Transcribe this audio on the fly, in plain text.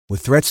With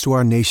threats to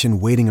our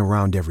nation waiting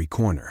around every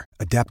corner,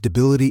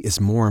 adaptability is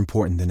more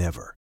important than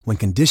ever. When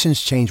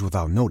conditions change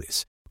without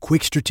notice,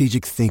 quick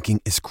strategic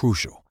thinking is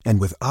crucial.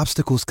 And with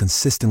obstacles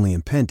consistently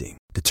impending,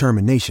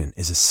 determination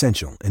is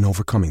essential in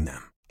overcoming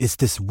them. It's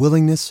this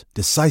willingness,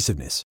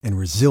 decisiveness, and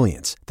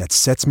resilience that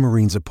sets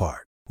Marines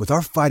apart. With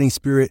our fighting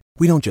spirit,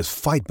 we don't just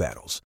fight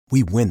battles,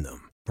 we win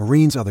them.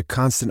 Marines are the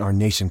constant our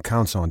nation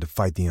counts on to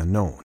fight the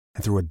unknown.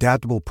 And through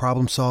adaptable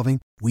problem solving,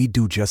 we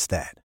do just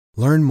that.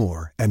 Learn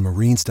more at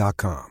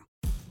marines.com.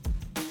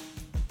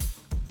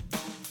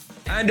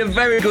 And a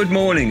very good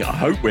morning. I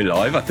hope we're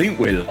live. I think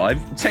we're live.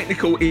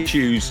 Technical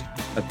issues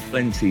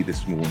aplenty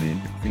this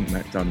morning. I think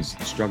Matt Dunn's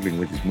struggling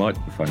with his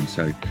microphone,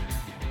 so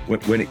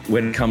when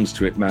it comes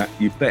to it, Matt,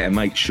 you better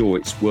make sure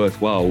it's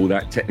worthwhile, all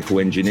that technical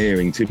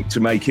engineering to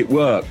make it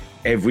work.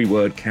 Every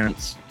word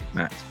counts,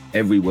 Matt.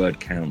 Every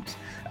word counts.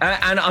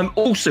 And I'm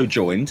also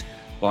joined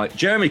by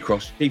Jeremy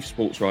Cross, Chief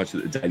Sports Writer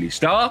at the Daily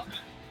Star.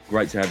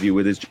 Great to have you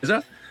with us,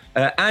 Jezza.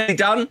 Andy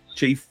Dunn,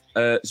 Chief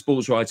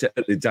Sports Writer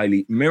at the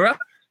Daily Mirror.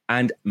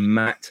 And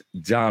Matt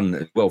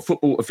Dunn, well,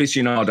 football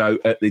aficionado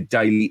at the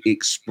Daily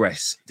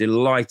Express.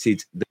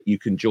 Delighted that you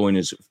can join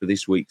us for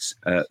this week's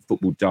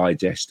Football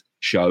Digest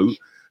show.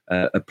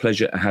 A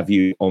pleasure to have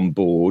you on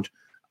board.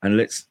 And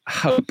let's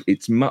hope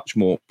it's much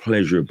more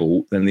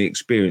pleasurable than the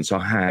experience I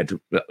had,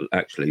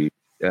 actually,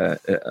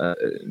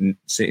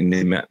 sitting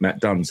near Matt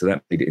Dunn. So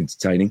that made it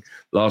entertaining.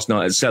 Last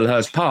night at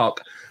Selhurst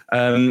Park.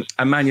 And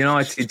Man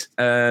United,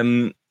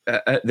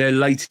 at their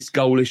latest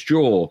goalless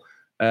draw.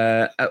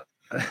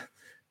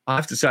 I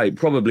have to say, it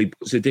probably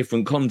puts a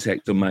different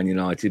context on Man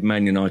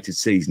United's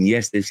season.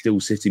 Yes, they're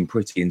still sitting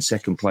pretty in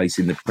second place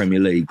in the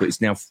Premier League, but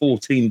it's now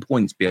 14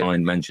 points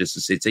behind Manchester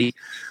City.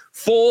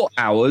 4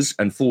 hours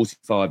and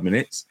 45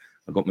 minutes.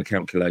 I got my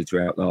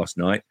calculator out last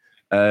night.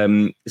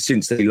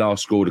 Since they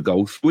last scored a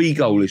goal, 3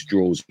 goalless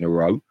draws in a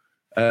row.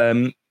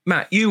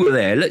 Matt, you were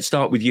there. Let's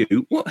start with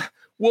you.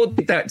 What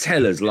did that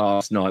tell us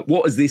last night?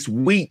 What has this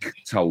week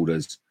told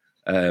us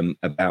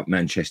about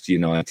Manchester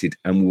United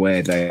and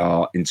where they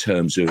are in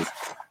terms of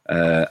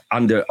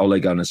under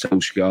Ole Gunnar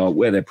Solskjaer,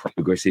 where their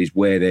progress is,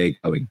 where they're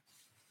going?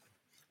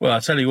 Well,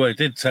 I'll tell you what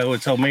it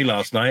told me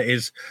last night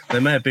is they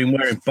may have been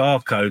wearing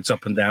barcodes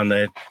up and down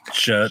their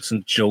shirts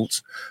and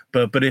shorts,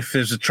 but if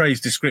there's a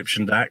trades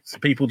description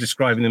act, people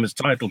describing them as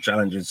title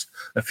challenges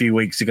a few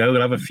weeks ago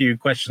will have a few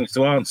questions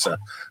to answer.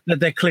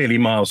 They're clearly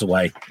miles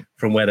away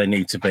from where they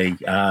need to be,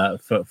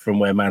 from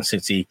where Man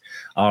City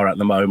are at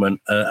the moment,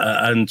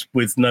 and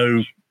with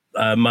no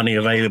money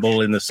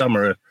available in the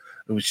summer,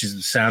 which is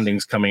the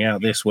soundings coming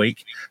out this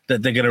week,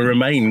 that they're going to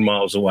remain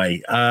miles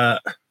away.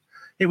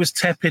 It was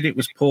tepid, it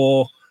was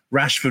poor.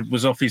 Rashford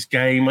was off his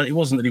game. It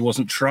wasn't that he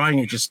wasn't trying.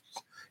 It just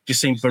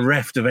seemed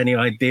bereft of any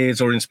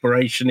ideas or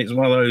inspiration. It's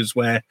one of those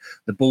where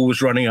the ball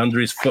was running under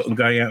his foot and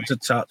going out to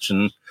touch,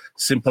 and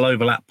simple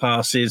overlap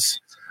passes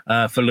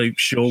for Luke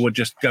Shaw were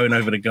just going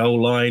over the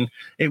goal line.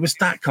 It was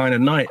that kind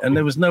of night, and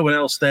there was no one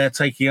else there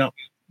taking up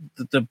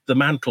the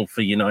mantle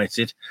for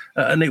United.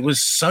 And it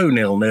was so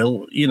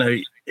 0-0. You know,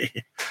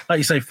 like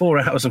you say, 4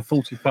 hours and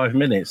 45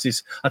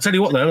 minutes. I'll tell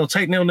you what, though, I'll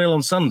take 0-0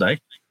 on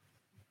Sunday.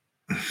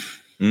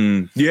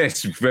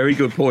 Yes, very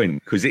good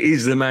point, because it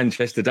is the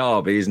Manchester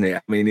derby, isn't it?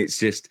 I mean, it's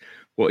just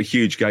what a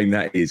huge game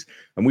that is.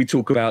 And we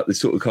talk about the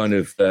sort of kind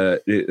of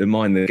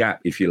mind the gap,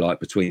 if you like,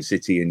 between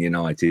City and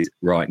United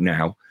right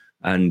now.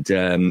 And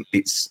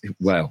it's,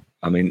 well,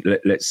 I mean,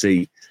 let's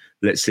see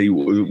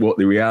what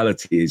the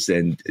reality is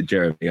then,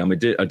 Jeremy. I mean,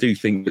 I do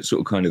think that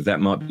sort of kind of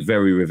that might be a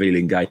very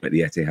revealing game at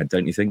the Etihad,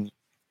 don't you think?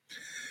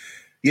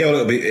 Yeah,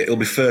 well, it'll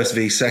be first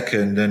v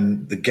second,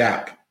 and the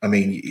gap. I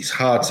mean, it's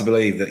hard to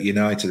believe that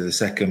United are the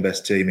second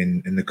best team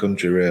in the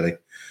country, really. I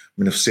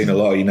mean, I've seen a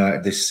lot of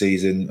United this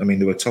season. I mean,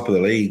 they were top of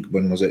the league.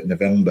 When was it?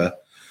 November,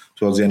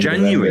 towards the end of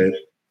November.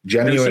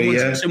 January,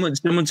 yeah. Someone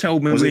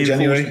told me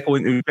the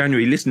point of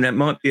January. Listen, that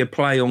might be a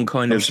play on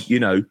kind of,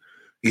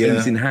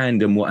 things in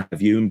hand and what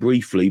have you. And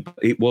briefly, but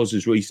it was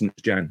as recent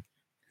as Jan.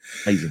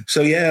 Amazing.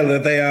 So yeah,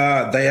 they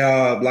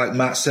are like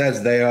Matt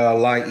says, they are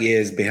light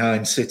years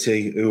behind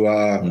City, who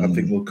are I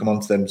think we'll come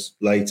on to them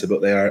later,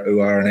 but who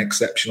are an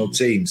exceptional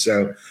team.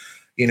 So,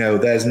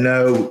 there's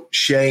no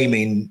shame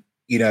in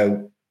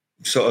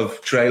sort of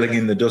trailing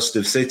in the dust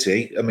of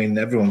City. I mean,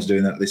 everyone's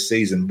doing that this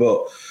season,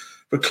 but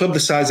for a club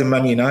the size of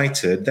Man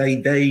United,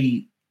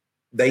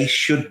 they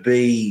should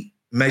be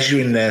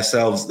measuring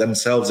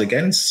themselves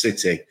against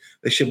City.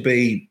 They should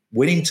be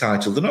winning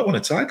titles. They've not won a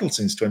title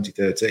since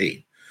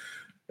 2013.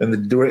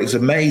 And it's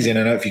amazing. I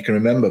don't know if you can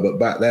remember, but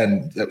back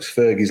then, that was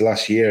Fergie's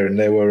last year, and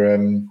they were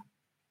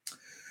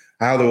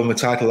how they won the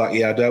title that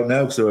year, I don't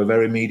know, because they were a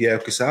very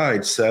mediocre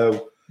side.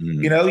 So,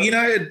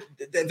 United,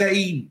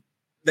 they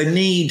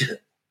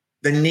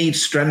need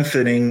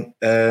strengthening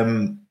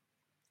in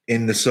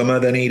the summer.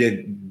 They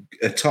need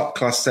a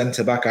top-class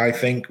centre-back, I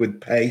think, with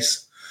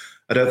pace.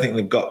 I don't think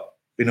they've got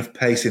enough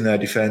pace in their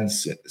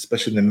defence,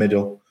 especially in the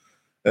middle.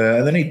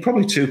 And they need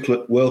probably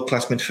 2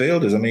 world-class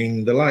midfielders. I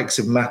mean, the likes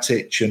of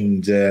Matic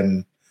and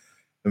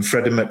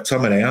Fred and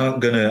McTominay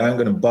aren't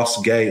going to boss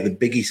the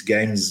biggest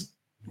games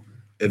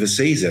of a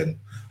season.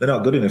 they're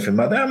not good enough in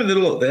that. I mean,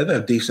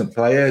 they're decent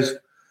players,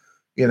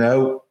 you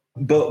know,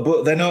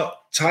 but they're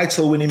not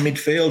title-winning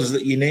midfielders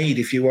that you need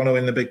if you want to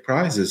win the big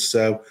prizes.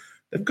 So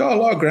they've got a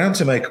lot of ground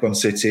to make up on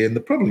City, and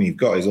the problem you've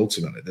got is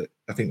ultimately that,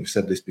 I think we've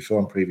said this before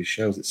on previous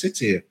shows, that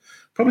City are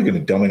probably going to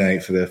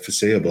dominate for the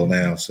foreseeable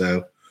now.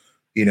 So,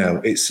 you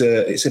know, it's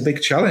a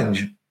big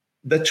challenge.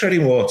 They're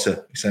treading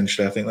water,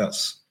 essentially. I think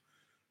that's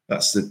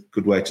the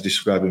good way to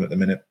describe them at the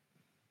minute.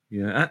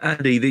 Yeah,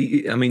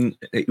 Andy,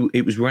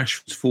 it was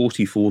Rashford's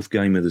 44th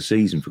game of the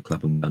season for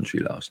Club and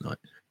Country last night.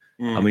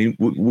 I mean,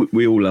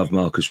 we all love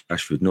Marcus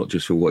Rashford, not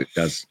just for what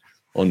he does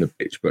on the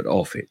pitch, but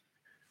off it.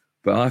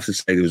 But I have to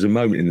say, there was a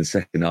moment in the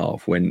second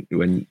half when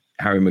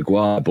Harry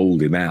Maguire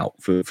balled him out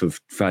for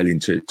failing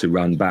to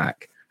run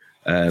back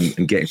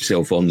and get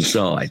himself on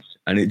side.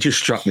 And it just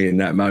struck me in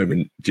that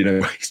moment, do you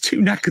know, he's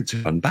too knackered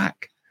to run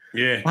back.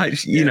 Yeah.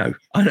 You know,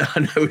 I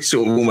know it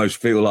sort of almost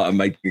feel like I'm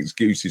making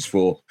excuses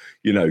for,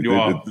 you know,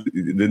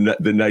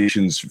 the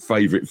nation's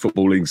favourite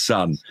footballing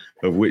son,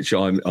 of which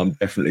I'm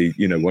definitely,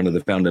 you know, one of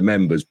the founder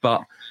members.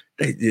 But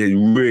they're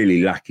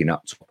really lacking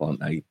up top, aren't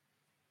they?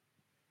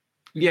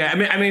 Yeah,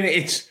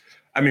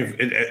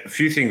 a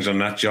few things on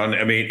that, John.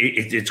 I mean,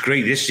 it's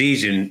great this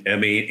season. I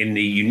mean, in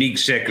the unique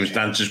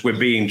circumstances, we're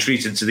being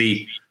treated to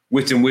the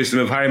wit and wisdom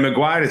of Harry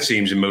Maguire, it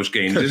seems, in most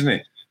games, isn't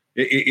it?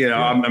 He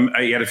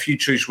had a few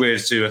choice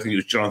words to, I think it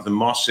was Jonathan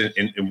Moss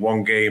in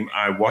one game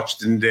I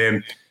watched, and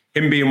him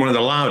being one of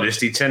the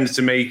loudest, he tends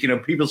to make, you know,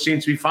 people seem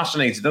to be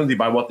fascinated, don't they,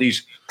 by what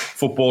these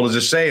footballers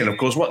are saying. Of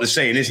course, what they're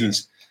saying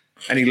isn't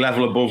any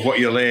level above what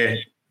you'll hear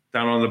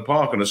down on the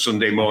park on a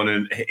Sunday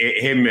morning.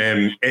 Him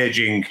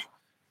urging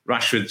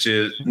Rashford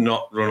to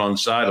not run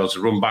onside or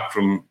to run back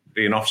from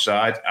being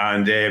offside,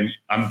 and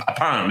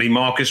apparently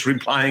Marcus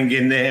replying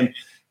in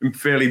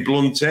fairly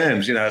blunt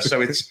terms, you know. So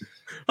it's.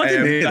 I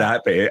didn't hear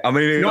that bit. I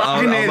mean, I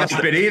didn't hear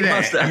that bit either.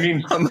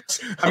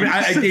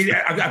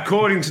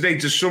 According today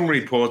to some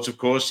reports, of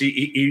course,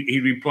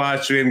 he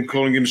replied to him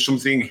calling him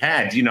something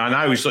head. You know, and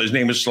I always thought his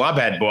name was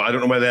Slabhead, but I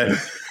don't know whether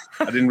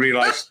I didn't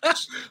realise.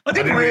 I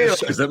didn't realise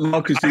that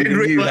Marcus didn't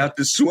knew how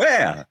to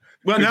swear.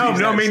 Well,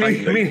 no, me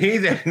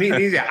neither.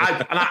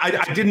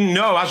 I didn't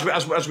know,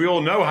 as we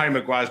all know, Harry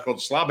Maguire's called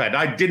Slabhead.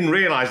 I didn't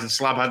realise that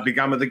Slabhead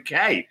began with a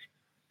K,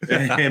 but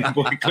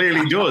it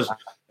clearly does.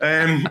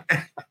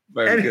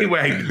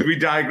 Anyway, we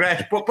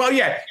digress. But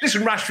yeah,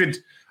 listen, Rashford,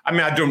 I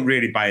mean, I don't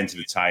really buy into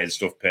the tired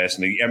stuff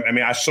personally. I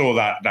mean, I saw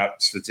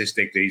that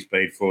statistic that he's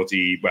played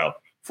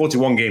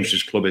 41 games for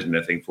his club, isn't it?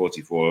 I think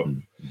 44,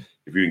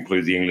 if you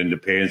include the England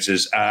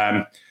appearances.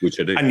 Which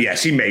I do. And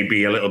yes, he may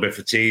be a little bit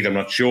fatigued, I'm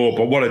not sure.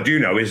 But what I do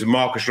know is that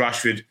Marcus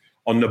Rashford,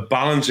 on the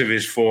balance of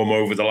his form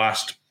over the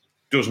last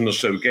dozen or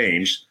so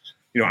games,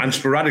 you know, and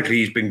sporadically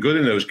he's been good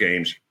in those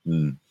games.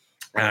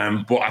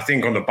 But I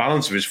think on the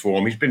balance of his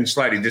form, he's been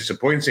slightly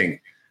disappointing.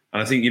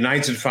 And I think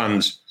United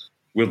fans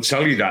will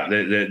tell you that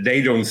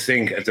they don't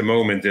think at the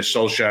moment that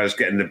Solskjaer is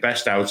getting the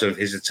best out of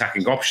his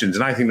attacking options.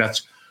 And I think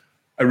that's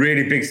a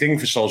really big thing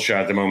for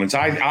Solskjaer at the moment.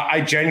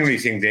 I genuinely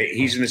think that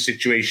he's in a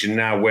situation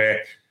now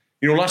where,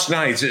 you know, last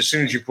night, as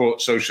soon as you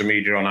put social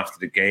media on after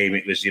the game,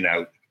 it was, you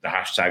know, the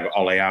hashtag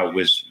Ole Out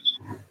was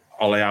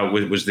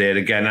there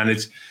again. And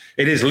it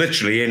is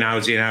literally in,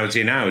 out, in, out,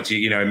 in, out.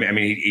 You know, I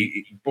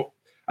mean, but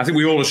I think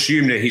we all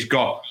assume that he's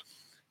got...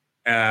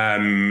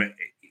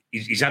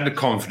 He's had the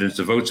confidence,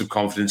 the votes of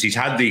confidence. He's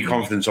had the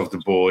confidence of the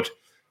board.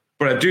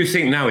 But I do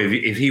think now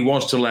if he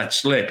was to let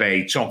slip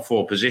a top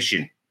 4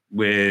 position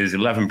with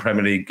 11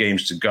 Premier League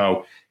games to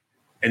go,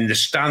 and the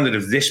standard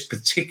of this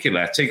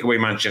particular, take away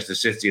Manchester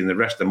City and the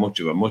rest of much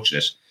of a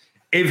muchness,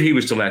 if he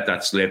was to let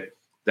that slip,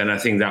 then I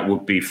think that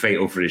would be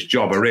fatal for his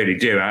job. I really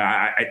do.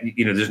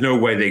 You know, there's no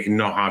way they can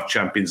not have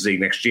Champions League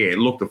next year. It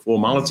looked a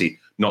formality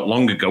not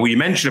long ago. You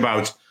mentioned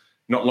about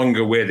not long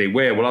ago where they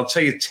were. Well, I'll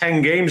tell you,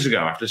 10 games ago,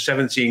 after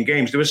 17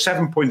 games, there were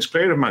 7 points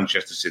clear of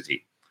Manchester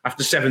City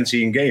after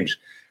 17 games.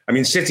 I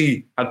mean,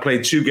 City had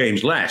played 2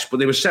 games less, but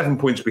they were 7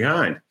 points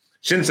behind.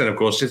 Since then, of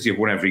course, City have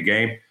won every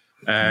game.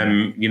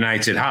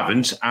 United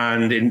haven't.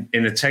 And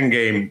in a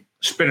 10-game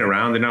spin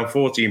around, they're now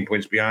 14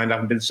 points behind,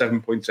 haven't been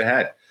 7 points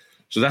ahead.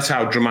 So that's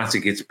how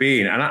dramatic it's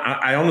been. And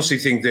I honestly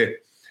think that,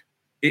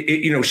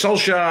 you know,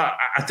 Solskjaer,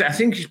 I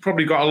think he's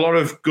probably got a lot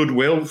of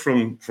goodwill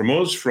from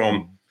us,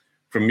 from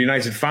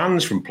United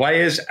fans, from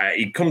players.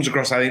 He comes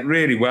across, I think,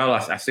 really well.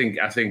 I think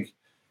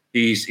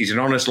he's an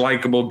honest,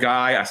 likeable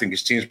guy. I think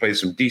his team's played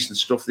some decent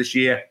stuff this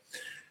year.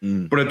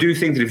 But I do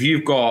think that if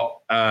you've got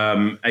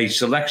a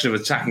selection of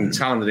attacking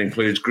talent that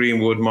includes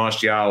Greenwood,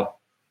 Martial,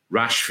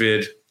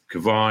 Rashford,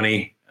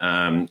 Cavani,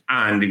 and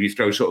if you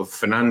throw sort of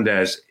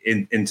Fernandes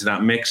into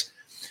that mix,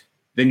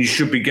 then you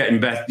should be getting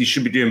better. You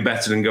should be doing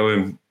better than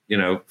going, you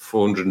know,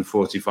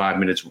 445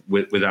 minutes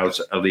without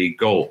a league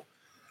goal.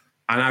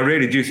 And I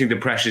really do think the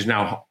pressure is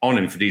now on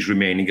him for these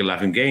remaining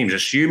 11 games,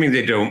 assuming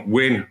they don't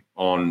win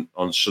on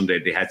Sunday.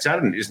 They head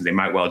to, isn't they?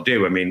 Might well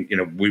do. I mean, you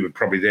know, we were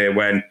probably there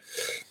when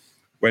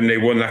they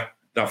won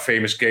that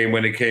famous game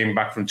when they came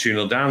back from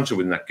 2-0 down to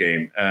win that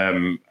game.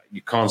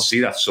 You can't see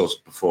that sort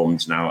of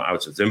performance now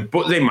out of them,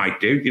 but they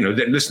might do. You know,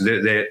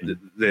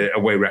 their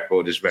away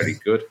record is very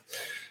good.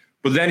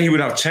 But then he would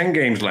have 10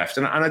 games left.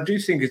 And I do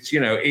think it's,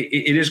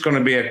 it is going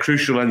to be a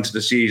crucial end to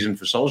the season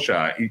for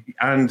Solskjaer.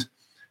 And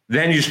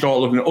then you start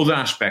looking at other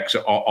aspects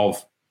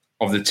of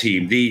the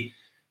team.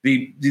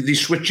 The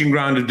switching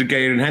ground of De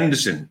Gea and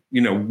Henderson.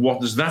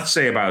 What does that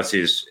say about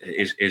his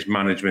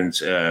management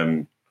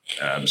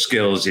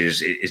skills,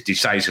 his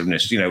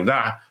decisiveness?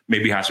 That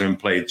maybe hasn't been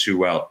played too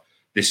well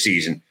this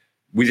season.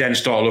 We then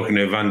start looking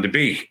at Van der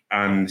Beek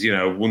and,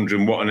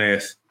 wondering what on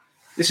earth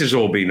this has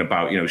all been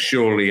about.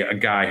 Surely a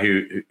guy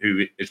who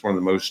is one of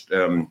the most,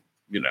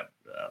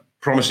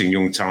 promising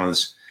young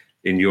talents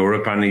in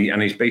Europe,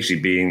 and he's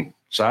basically being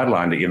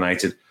sidelined at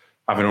United,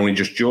 having only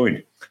just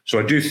joined. So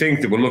I do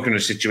think that we're looking at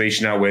a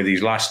situation now where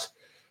these last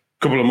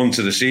couple of months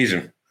of the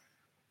season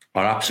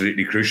are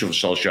absolutely crucial for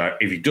Solskjaer.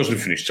 If he doesn't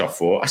finish top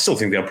four, I still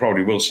think they'll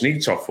probably will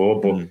sneak top four,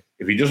 but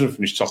if he doesn't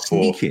finish top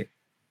four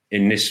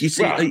in this... You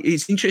see,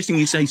 it's interesting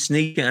you say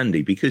sneak it,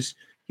 Andy, because,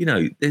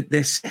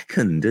 they're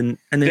second, and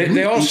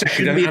they are second. It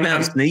shouldn't be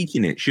about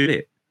sneaking it, should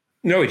it?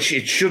 No, it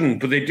shouldn't,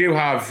 but they do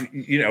have,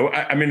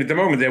 I mean, at the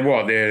moment,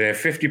 they're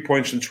 50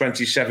 points from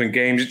 27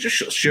 games. It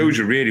just shows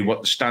you really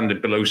what the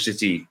standard below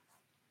City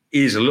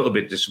is. A little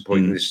bit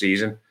disappointing this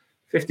season.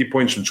 50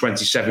 points from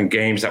 27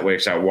 games, that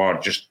works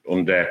out just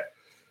under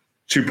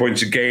 2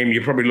 points a game.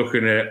 You're probably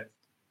looking at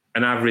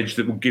an average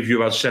that will give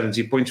you about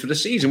 70 points for the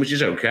season, which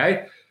is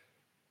okay.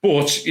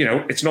 But,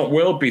 it's not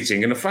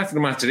world-beating. And the fact of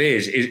the matter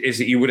is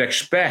that you would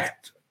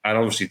expect, and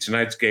obviously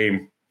tonight's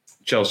game,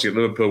 Chelsea at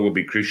Liverpool will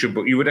be crucial,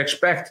 but you would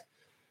expect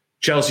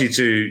Chelsea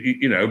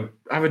to,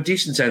 have a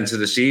decent end to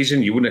the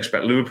season. You wouldn't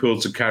expect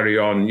Liverpool to carry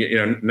on,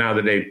 now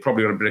that they've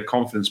probably got a bit of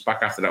confidence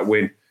back after that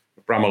win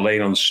at Bramall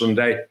Lane on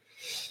Sunday.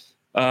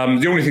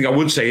 The only thing I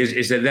would say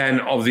is that then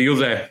of the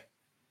other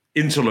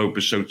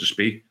interlopers, so to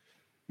speak,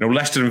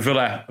 Leicester and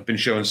Villa have been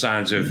showing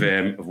signs of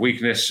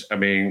weakness. I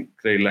mean,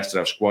 clearly Leicester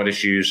have squad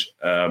issues.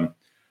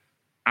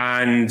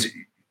 And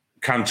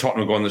can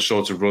Tottenham go on the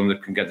sort of run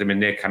that can get them in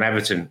there? Can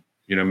Everton,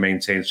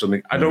 maintain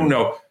something? I don't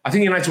know. I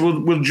think United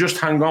will just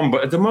hang on.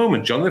 But at the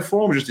moment, John, their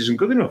form just isn't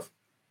good enough.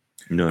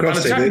 No. And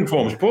attacking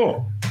form's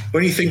poor.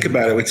 When you think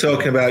about it, we're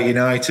talking about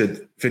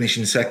United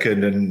finishing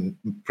second, and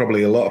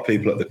probably a lot of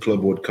people at the club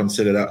would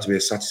consider that to be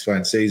a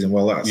satisfying season.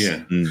 Well, that's...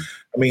 Yeah.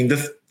 I mean,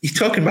 you're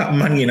talking about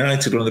Man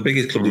United, one of the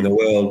biggest clubs in the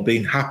world,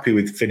 being happy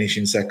with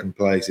finishing second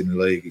place in the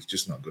league. It's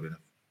just not good enough.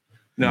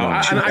 No,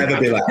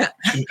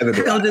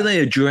 How do they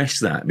address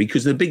that?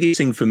 Because the biggest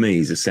thing for me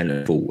is a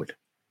centre forward.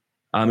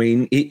 I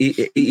mean,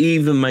 it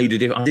even made a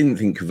difference. I didn't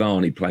think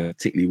Cavani played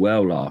particularly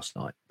well last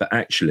night, but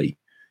actually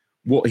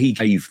what he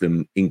gave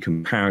them in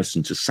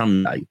comparison to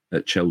Sunday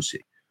at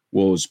Chelsea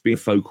was being a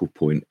focal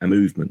point and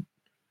movement.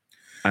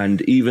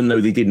 And even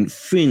though they didn't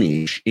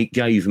finish, it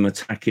gave them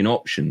attacking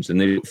options, and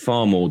they're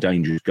far more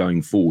dangerous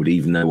going forward,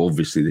 even though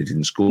obviously they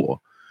didn't score.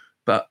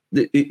 But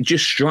it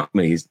just struck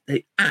me as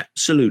they're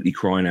absolutely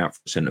crying out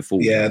for centre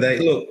forward. Yeah,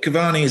 look,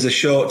 Cavani is a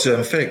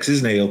short-term fix,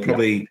 isn't he? He'll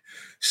probably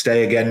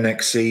stay again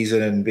next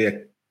season and be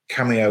a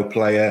cameo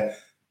player.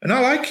 And I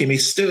like him.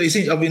 He's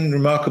been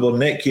remarkable,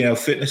 Nick,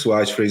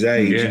 fitness-wise for his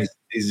age. Yeah. And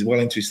he's well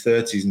into his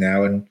 30s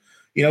now, and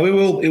he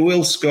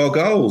will score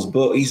goals,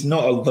 but he's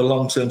not the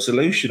long-term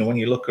solution. And when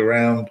you look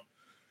around,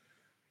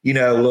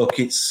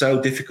 it's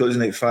so difficult,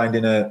 isn't it,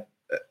 finding a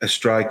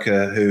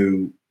striker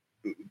who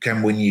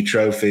can win you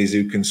trophies,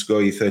 who can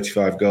score you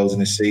 35 goals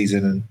in a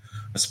season. And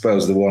I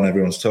suppose the one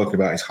everyone's talking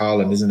about is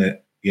Haaland, isn't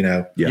it?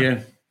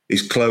 Yeah.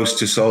 He's close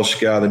to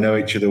Solskjaer. They know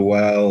each other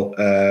well.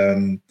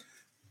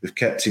 They've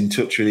kept in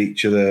touch with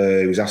each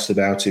other. He was asked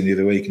about him the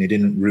other week, and he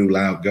didn't rule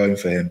out going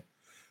for him.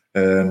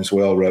 So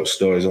we all wrote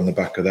stories on the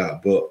back of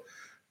that. But,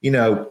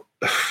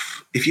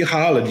 if you're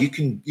Haaland,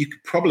 you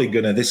could probably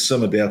this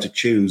summer be able to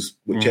choose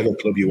whichever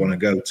club you want to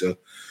go to.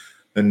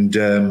 And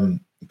a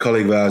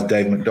colleague of ours,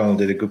 Dave McDonald,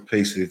 did a good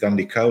piece with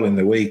Andy Cole in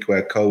the week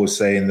where Cole was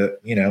saying that,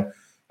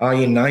 are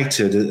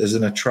United as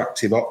an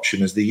attractive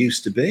option as they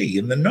used to be?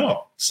 And they're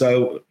not.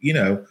 So,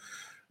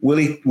 would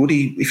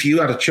he, if you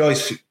had a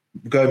choice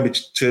going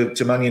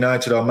to Man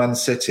United or Man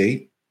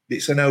City,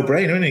 it's a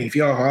no-brainer, isn't it? If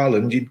you're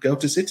Haaland, you'd go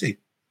to City.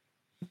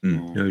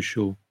 No,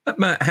 sure. But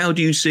Matt, how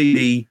do you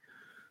see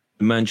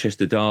the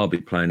Manchester derby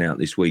playing out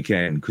this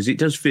weekend? Because it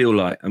does feel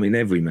like, I mean,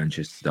 every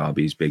Manchester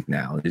derby is big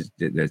now.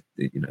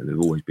 There've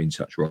always been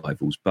such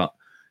rivals, but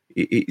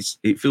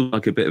it feels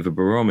like a bit of a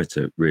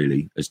barometer,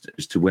 really, as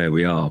to where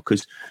we are.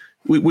 Because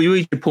we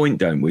reach a point,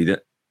 don't we,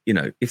 that,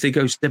 if they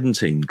go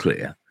 17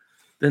 clear,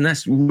 then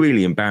that's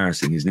really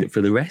embarrassing, isn't it,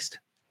 for the rest?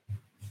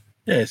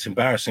 Yeah, it's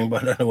embarrassing,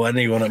 but I don't know what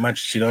anyone at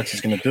Manchester United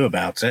is going to do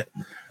about it.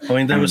 I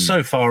mean, they were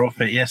so far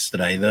off it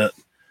yesterday that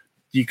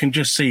you can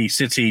just see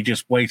City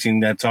just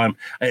waiting their time.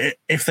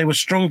 If they were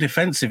strong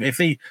defensive, if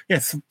they,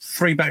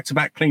 3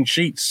 back-to-back clean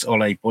sheets,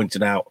 Ole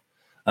pointed out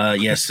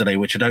yesterday,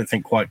 which I don't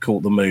think quite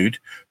caught the mood.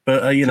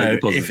 But,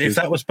 if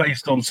that was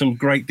based on some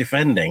great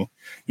defending,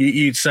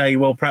 you'd say,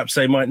 well, perhaps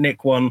they might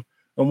nick one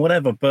and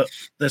whatever. But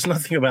there's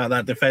nothing about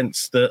that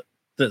defence that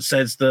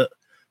says that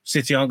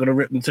City aren't going to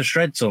rip them to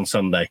shreds on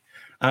Sunday.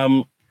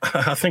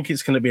 I think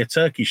it's going to be a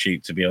turkey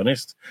shoot, to be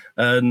honest.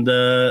 And,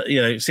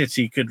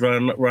 City could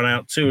run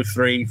out 2 or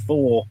 3,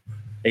 4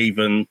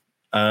 even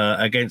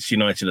against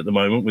United at the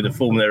moment with the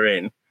form they're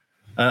in.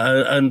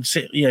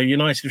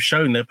 United have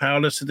shown they're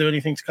powerless to do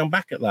anything to come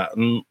back at that.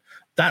 And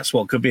that's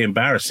what could be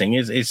embarrassing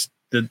is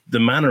the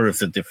manner of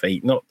the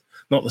defeat, not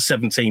the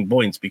 17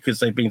 points, because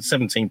they've been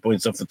 17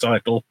 points off the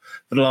title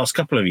for the last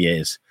couple of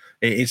years.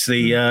 It's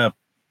the,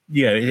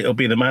 it'll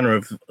be the manner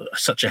of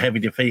such a heavy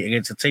defeat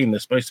against a team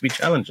that's supposed to be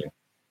challenging.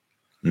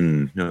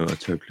 No, I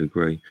totally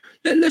agree.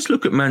 Let's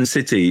look at Man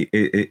City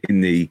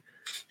in the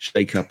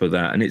shake-up of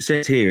that. And it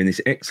says here in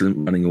this excellent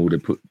running order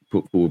put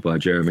forward by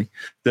Jeremy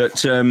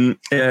that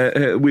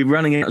we're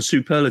running out of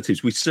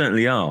superlatives. We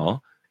certainly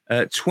are.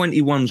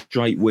 21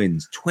 straight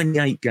wins,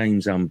 28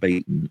 games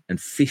unbeaten,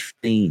 and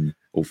 15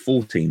 or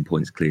 14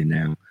 points clear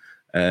now.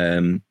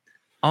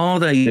 Are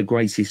they the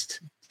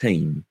greatest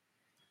team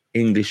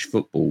English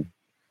football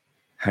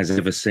has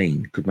ever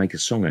seen? Could make a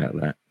song out of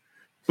that.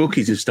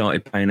 Bookies have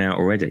started paying out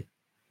already.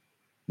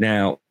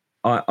 Now,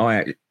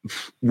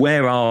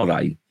 where are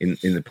they in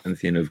the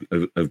pantheon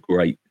of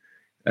great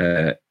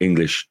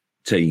English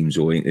teams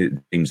or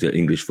teams that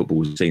English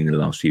football has seen in the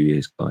last few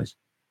years, guys?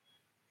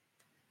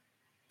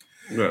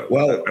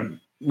 Well,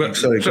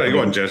 sorry,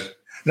 go on, Jez.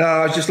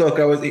 No,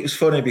 it was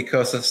funny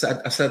because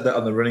I said that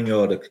on the running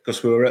order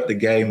because we were at the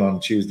game on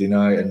Tuesday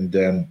night,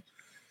 and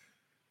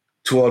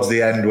towards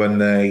the end when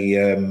they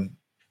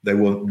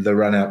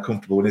ran out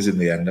comfortable winners in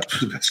the end,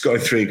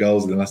 scoring 3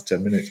 goals in the last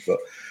 10 minutes, but.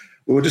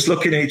 We were just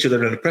looking at each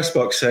other in the press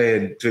box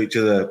saying to each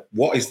other,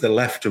 what is the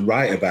left to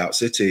right about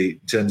City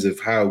in terms of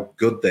how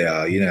good they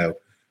are?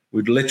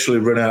 We'd literally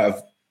run out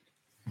of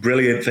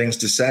brilliant things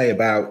to say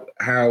about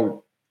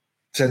how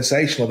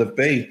sensational they've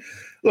been.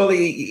 Well,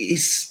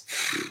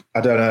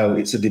 I don't know.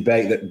 It's a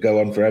debate that can go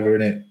on forever,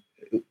 isn't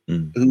it?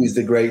 Who is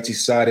the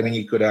greatest side? I mean,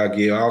 you could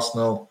argue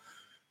Arsenal,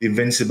 the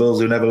Invincibles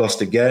who never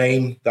lost a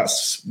game.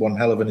 That's one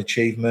hell of an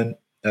achievement.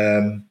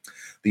 The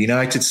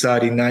United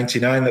side in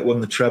 99 that won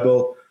the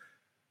treble.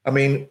 I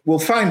mean, we'll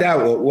find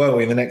out, won't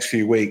we, in the next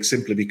few weeks,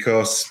 simply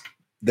because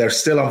they're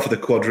still on for the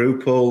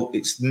quadruple.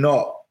 It's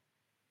not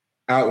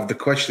out of the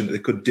question that they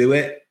could do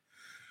it.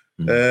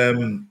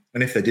 And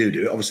if they do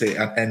it, obviously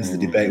it ends the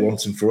debate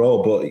once and for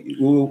all. But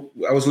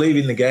I was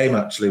leaving the game,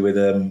 actually, with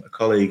a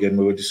colleague, and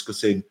we were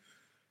discussing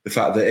the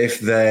fact that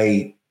if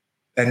they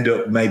end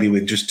up maybe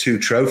with just 2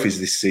 trophies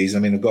this season,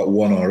 I mean, they've got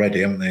 1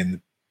 already, haven't they?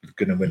 And they're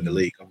going to win the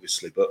league,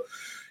 obviously. But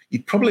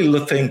you'd probably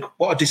think,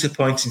 what a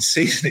disappointing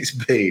season it's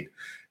been.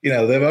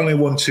 They've only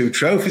won 2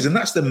 trophies, and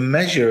that's the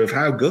measure of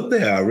how good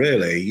they are,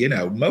 really.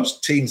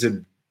 Most teams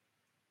are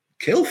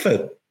killed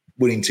for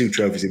winning 2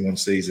 trophies in one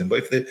season.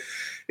 But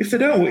if they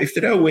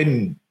don't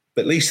win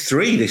at least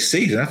 3 this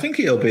season, I think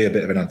it'll be a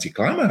bit of an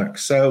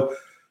anticlimax. So,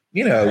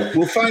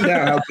 we'll find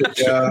out how good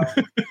they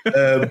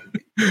are.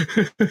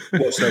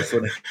 What's so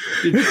funny?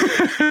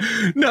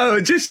 No,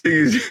 it just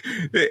is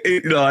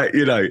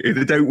if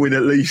they don't win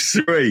at least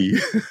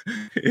 3,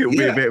 it'll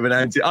be a bit of an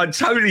anti. I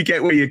totally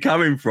get where you're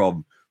coming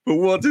from. But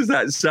what does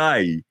that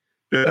say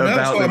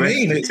about the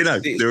rest?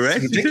 The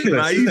rest is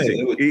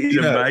amazing. It is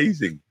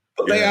amazing.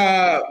 But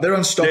they're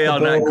unstoppable. They are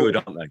that good,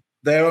 aren't they?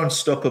 They're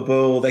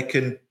unstoppable. They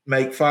can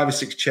make 5 or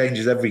 6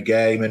 changes every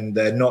game, and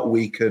they're not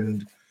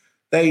weakened.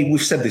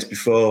 We've said this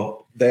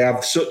before. They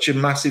have such a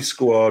massive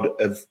squad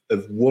of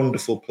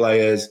wonderful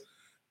players,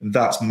 and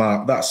that's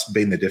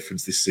been the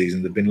difference this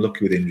season. They've been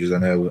lucky with injuries. I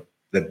know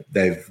that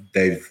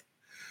they've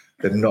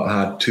not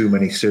had too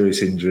many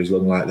serious injuries,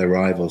 unlike their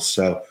rivals.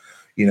 So.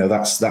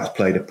 That's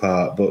played a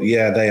part. But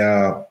yeah,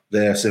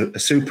 they're a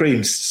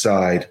supreme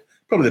side,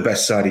 probably the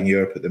best side in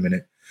Europe at the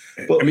minute.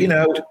 But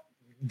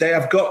they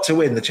have got to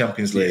win the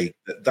Champions League.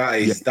 That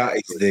is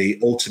the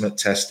ultimate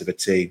test of a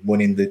team,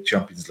 winning the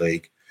Champions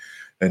League.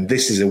 And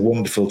this is a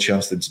wonderful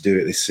chance for them to do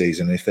it this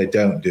season. If they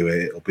don't do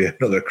it, it'll be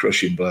another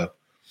crushing blow.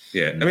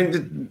 Yeah, I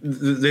mean,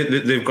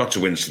 they've got to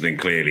win something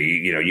clearly.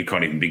 You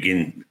can't even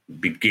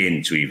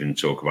begin to even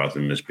talk about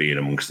them as being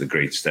amongst the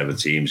greatest ever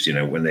teams.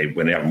 When they haven't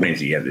won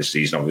anything yet this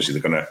season, obviously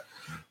they're going to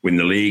win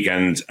the league,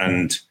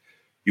 and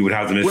you would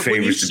have them as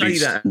favourites to beat.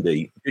 That,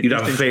 Andy, you'd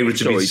have a favourite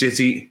to beat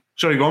City.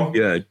 Sorry, go on.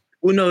 Yeah.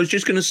 Well, no, I was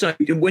just going to say,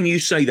 when you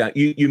say that,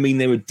 you mean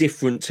they're a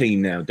different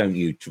team now, don't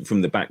you,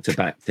 from the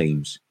back-to-back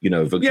teams,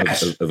 of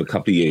a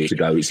couple of years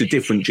ago. It's a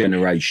different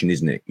generation,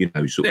 isn't it?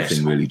 Sort of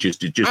thing, really, just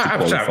to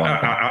qualify.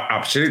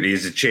 Absolutely,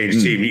 it's a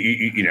changed team.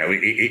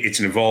 It's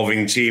an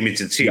evolving team.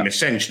 It's a team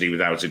essentially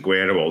without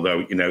Aguero,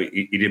 although,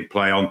 he did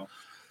play on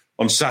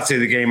Saturday,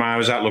 the game I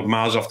was at, looked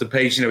miles off the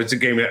pace. It's a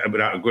game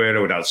without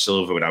Aguero, without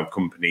Silva, without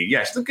company.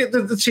 Yes,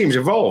 the team's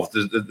evolved.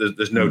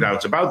 There's no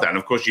doubt about that. And,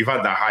 of course, you've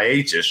had that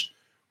hiatus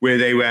where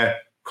they were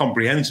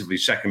comprehensively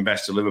second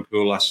best to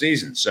Liverpool last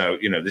season. So,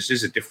 this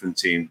is a different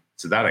team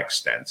to that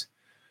extent.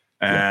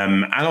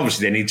 And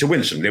obviously they need to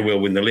win some. They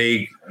will win the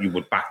league. You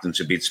would back them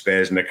to beat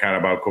Spurs in the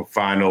Carabao Cup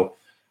final.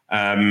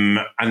 And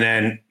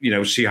then,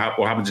 see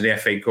what happens in the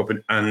FA Cup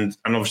and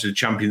obviously the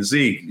Champions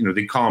League.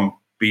 They can't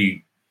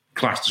be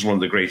classed as one of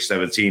the greatest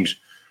ever teams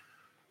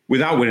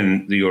without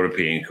winning the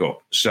European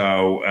Cup.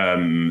 So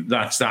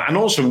that's that. And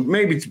also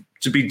maybe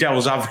to be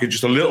devil's advocate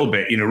just a little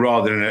bit,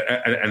 rather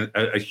than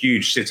a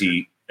huge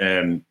City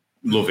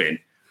loving.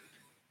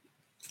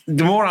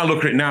 The more I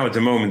look at it now at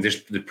the moment,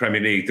 the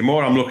Premier League, the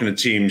more I'm looking at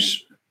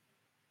teams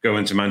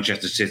going to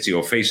Manchester City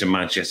or facing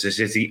Manchester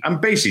City and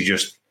basically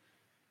just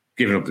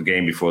giving up the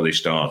game before they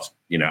start.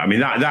 I mean,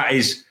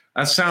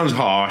 that sounds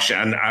harsh,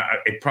 and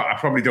I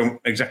probably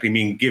don't exactly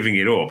mean giving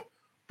it up,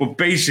 but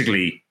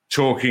basically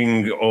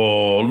talking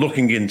or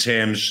looking in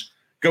terms,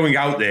 going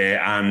out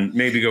there and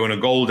maybe going a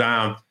goal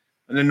down,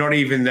 and then not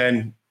even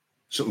then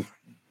sort of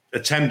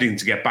attempting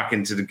to get back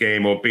into the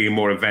game or being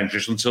more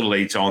adventurous until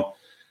late on.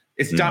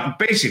 It's that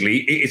basically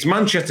it's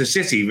Manchester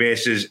City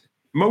versus,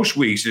 most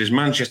weeks it is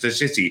Manchester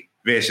City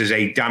versus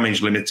a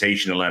damage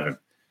limitation 11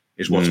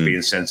 is what's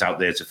being sent out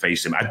there to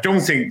face them. I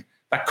don't think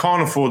that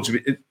can't afford to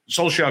be,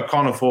 Solskjaer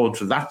can't afford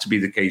for that to be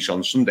the case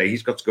on Sunday.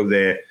 He's got to go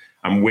there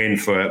and win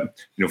for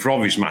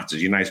obvious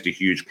matters. United's a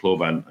huge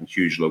club and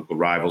huge local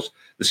rivals.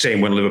 The same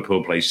when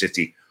Liverpool plays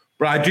City.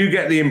 But I do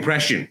get the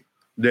impression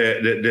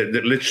that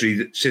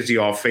literally City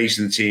are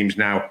facing teams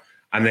now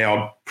and they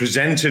are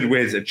presented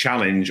with a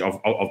challenge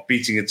of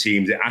beating a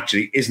team that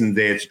actually isn't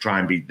there to try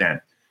and beat them.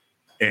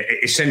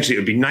 Essentially, it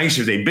would be nice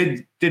if they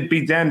did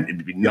beat them. It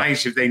would be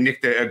nice if they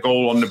nicked a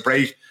goal on the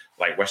break.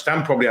 Like West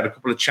Ham probably had a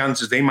couple of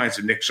chances. They might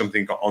have nicked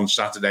something on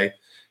Saturday.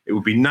 It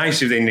would be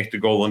nice if they nicked a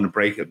goal on the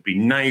break. It would be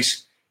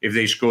nice if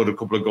they scored a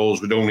couple of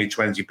goals with only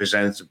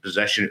 20% of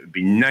possession. It would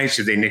be nice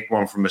if they nicked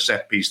one from a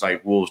set piece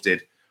like Wolves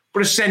did.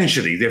 But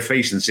essentially, they're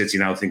facing City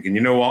now thinking,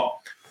 you know what?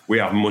 We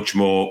have much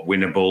more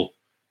winnable,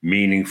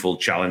 meaningful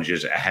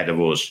challenges ahead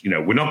of us.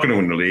 We're not going to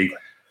win the league.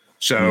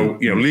 So,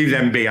 leave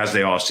them be as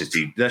they are,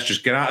 City. Let's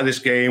just get out of this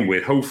game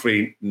with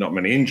hopefully not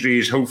many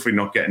injuries, hopefully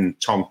not getting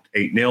tonked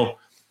 8-0.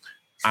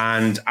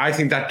 And I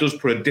think that does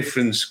put a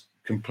different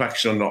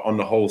complexion on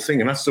the whole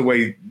thing. And that's the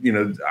way,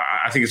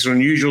 I think it's an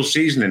unusual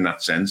season in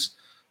that sense.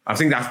 I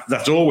think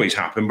that's always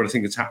happened, but I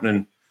think it's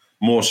happening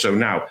more so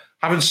now.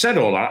 Having said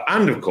all that,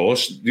 and of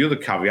course, the other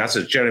caveat,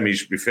 as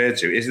Jeremy's referred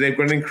to, is they've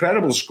got an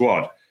incredible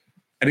squad.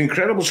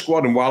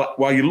 And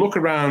while you look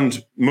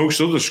around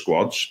most other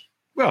squads,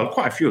 well,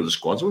 quite a few of the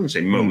squads, I wouldn't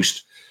say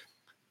most,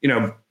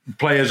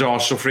 players are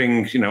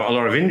suffering, a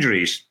lot of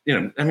injuries.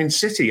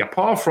 City,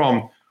 apart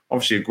from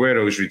obviously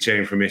Aguero's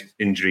returning from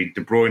injury,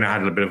 De Bruyne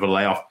had a bit of a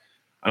layoff,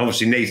 and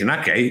obviously Nathan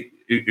Ake,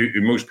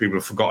 who most people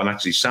have forgotten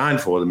actually signed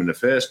for them in the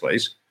first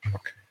place.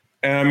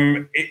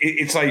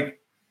 It's like,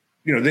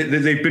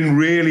 they've been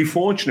really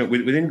fortunate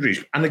with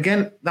injuries. And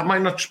again, that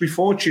might not just be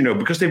fortunate,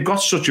 because they've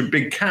got such a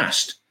big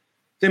cast.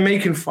 They're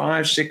making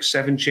 5, 6,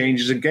 7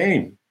 changes a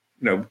game.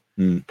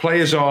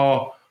 Players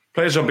are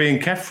being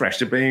kept fresh.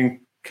 They're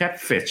being kept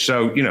fit.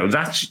 So,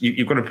 that's,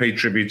 you've got to pay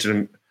tribute to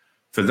them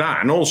for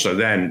that. And also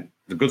then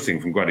the good thing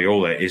from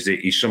Guardiola is that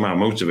he somehow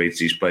motivates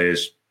these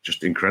players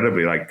just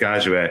incredibly, like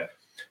guys who are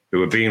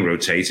being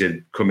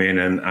rotated come in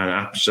and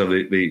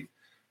absolutely,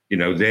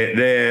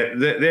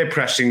 their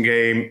pressing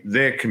game,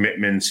 their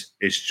commitment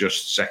is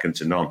just second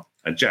to none.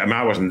 And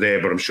I wasn't there,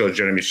 but I'm sure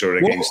Jeremy saw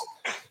it against.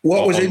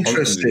 What was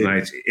interesting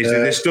is that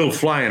they're still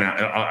flying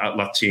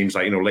at teams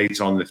like, late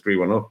on the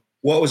 3-1 up.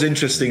 What was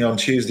interesting on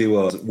Tuesday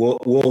was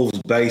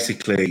Wolves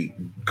basically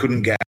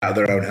couldn't get out of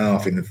their own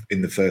half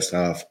in the first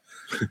half.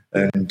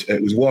 And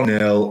it was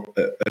 1-0,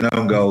 an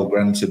own goal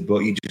granted, but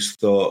you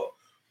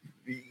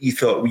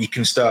thought you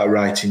can start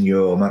writing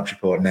your match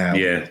report now.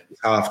 Yeah.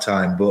 It's half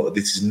time, but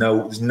there's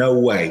no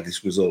way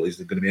this result is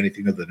going to be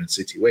anything other than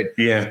City win.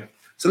 Yeah.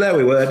 So there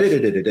we were,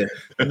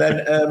 and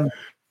then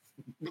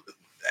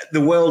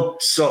the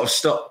world sort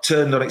of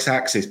turned on its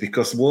axis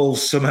because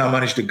Wolves somehow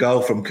managed a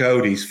goal from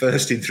Cody's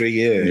first in 3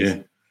 years.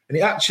 Yeah. And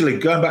it actually,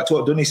 going back to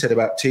what Dunny said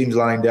about teams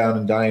lying down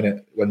and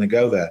dying when they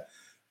go there,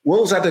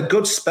 Wolves had a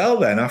good spell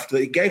then after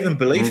it gave them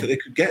belief that they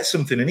could get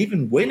something and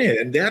even win it.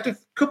 And they had a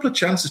couple of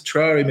chances.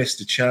 Traore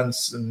missed a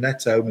chance and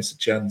Neto missed a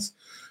chance.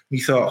 And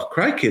you thought,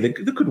 crikey, they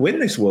could win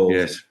this, Wolves.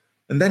 Yes.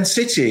 And then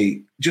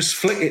City just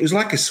flicked. It was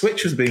like a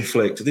switch was being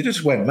flicked. They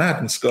just went mad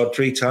and scored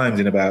 3 times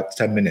in about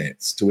 10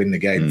 minutes to win the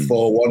game,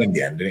 4-1 in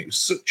the end. And it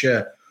was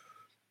it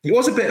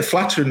was a bit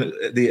flattering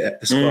at the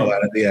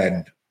scoreline at the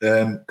end.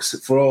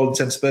 For all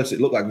intents and purposes,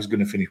 it looked like it was going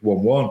to finish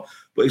 1-1.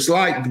 But it's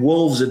like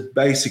Wolves had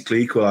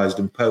basically equalised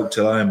and poked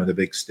a line with a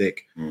big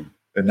stick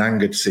and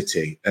angered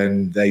City.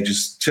 And they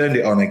just turned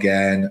it on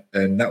again.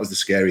 And that was the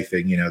scary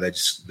thing.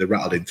 They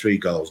rattled in 3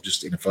 goals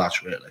just in a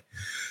flash, really.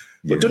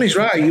 But Dunny's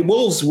right.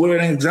 Wolves were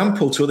an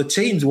example to other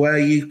teams where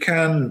you've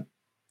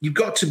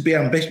got to be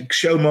ambitious,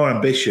 show more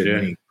ambition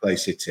when you play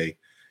City.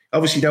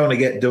 Obviously, you don't want to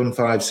get done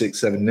 5,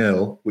 6,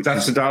 7-0.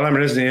 That's the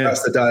dilemma, isn't it? Yeah.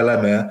 That's the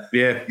dilemma.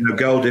 Yeah.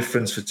 Goal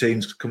difference for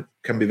teams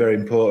can be very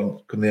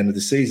important come the end of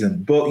the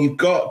season. But you've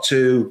got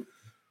to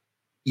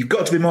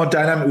be more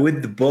dynamic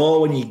with the ball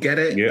when you get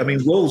it. Yeah. I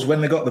mean, Wolves,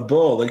 when they got the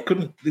ball, they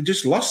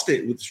just lost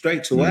it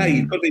straight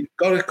away. You've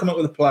got to come up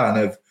with a plan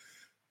of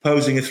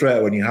posing a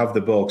threat when you have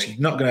the ball, 'cause you're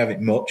not going to have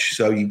it much,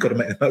 so you've got to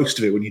make the most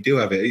of it when you do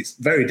have it. It's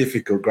very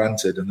difficult,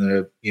 granted,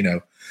 and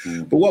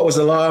But what was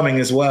alarming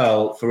as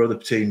well for other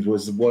teams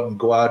was the one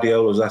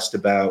Guardiola was asked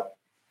about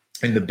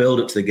in the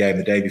build-up to the game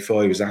the day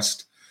before. He was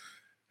asked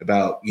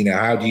about,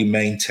 how do you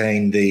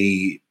maintain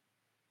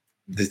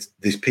this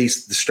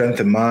piece, the strength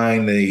of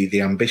mind,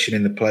 the ambition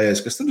in the players,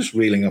 because they're just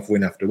reeling off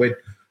win after win.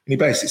 And he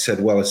basically said,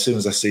 well, as soon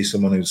as I see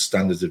someone whose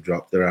standards have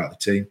dropped, they're out of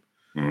the team.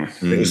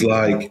 Mm-hmm. It was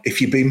like,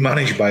 if you've been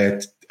managed by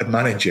a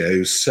manager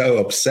who's so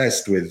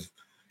obsessed with,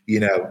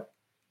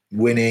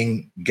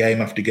 winning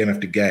game after game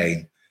after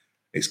game,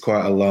 it's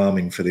quite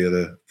alarming for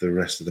the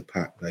rest of the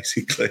pack,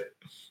 basically.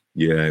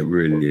 Yeah, it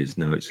really is.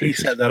 No, he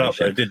set that up,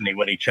 though, didn't he,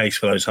 when he chased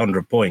for those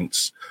 100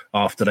 points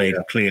after they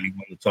clearly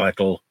won the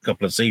title a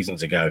couple of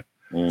seasons ago.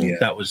 Yeah.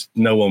 That was,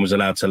 no one was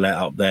allowed to let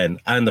up then.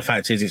 And the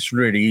fact is, it's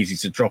really easy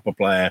to drop a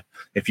player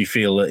if you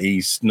feel that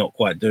he's not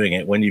quite doing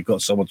it when you've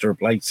got someone to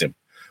replace him,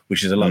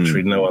 which is a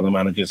luxury no other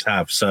managers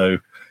have. So,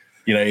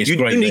 it's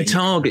great. You need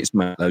targets,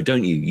 Matt, though,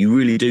 don't you? You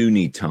really do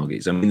need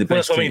targets. I mean, the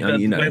best thing,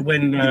 when they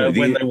won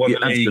the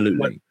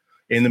league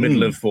in the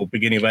middle of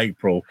beginning of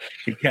April,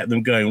 he kept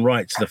them going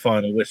right to the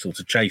final whistle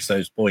to chase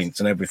those points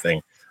and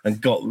everything,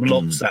 and got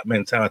lots of that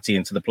mentality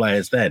into the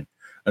players then.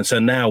 And so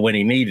now, when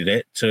he needed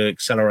it to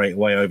accelerate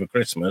away over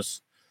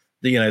Christmas,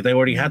 they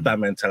already had that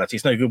mentality.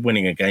 It's no good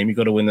winning a game. You've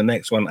got to win the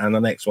next one and the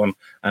next one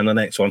and the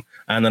next one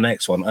and the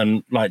next one.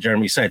 And like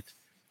Jeremy said,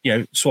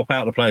 swap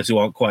out the players who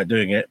aren't quite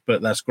doing it,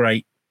 but that's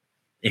great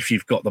if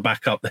you've got the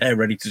backup there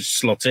ready to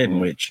slot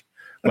in, which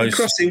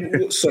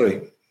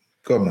sorry,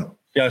 go on, Matt.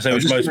 Yeah, so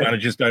which most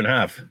managers don't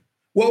have.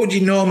 What would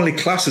you normally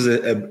class as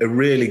a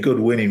really good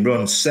winning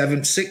run?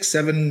 6,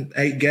 7,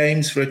 8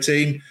 games for a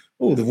team?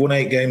 Oh, they've won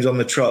 8 games on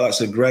the trot.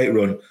 That's a great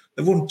run.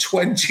 They've won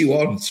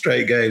 21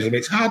 straight games. I mean,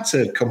 it's hard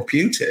to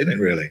compute it, isn't it,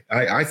 really?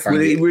 I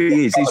find it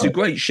really is. It's a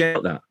great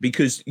shout, that,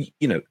 because,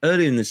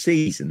 early in the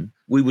season,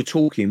 we were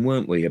talking,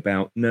 weren't we,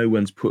 about no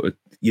one's put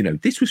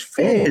this was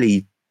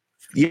fairly...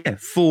 Yeah,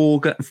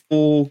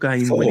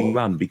 4-game winning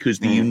run, because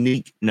the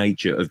unique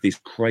nature of this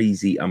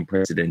crazy,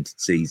 unprecedented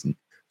season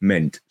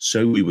meant,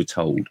 so we were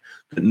told,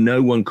 that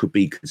no one could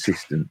be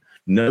consistent.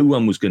 No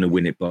one was going to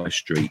win it by a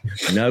streak.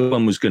 No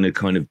one was going to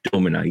kind of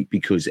dominate,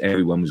 because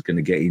everyone was going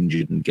to get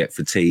injured and get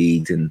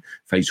fatigued and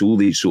face all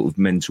these sort of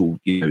mental,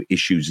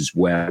 issues as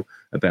well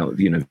about,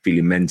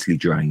 feeling mentally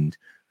drained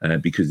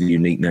because of the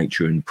unique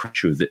nature and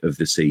pressure of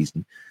the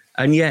season.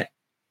 And yet,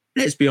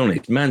 let's be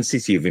honest, Man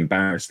City have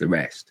embarrassed the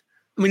rest.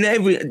 I mean,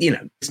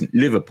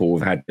 Liverpool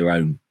have had their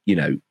own,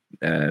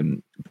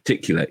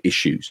 particular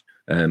issues,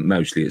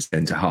 mostly at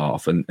centre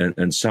half,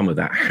 and some of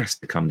that has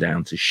to come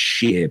down to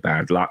sheer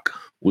bad luck.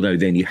 Although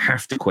then you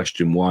have to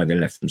question why they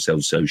left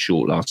themselves so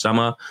short last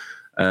summer,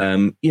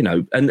 and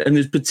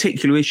there's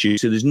particular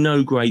issues. So there's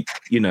no great,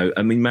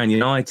 Man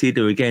United,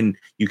 or again,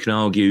 you can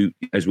argue,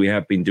 as we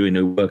have been doing,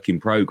 a work in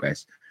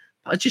progress.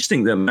 I just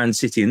think that Man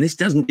City, and this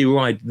doesn't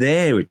deride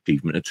their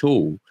achievement at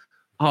all,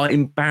 are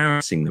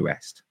embarrassing the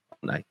rest,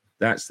 aren't they?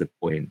 That's the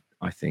point,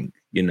 I think.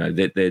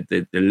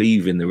 They're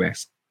leaving the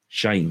rest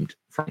shamed,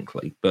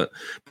 frankly. But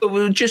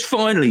just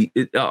finally,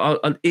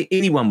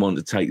 anyone want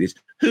to take this?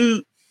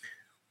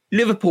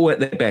 Liverpool at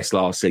their best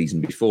last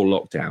season before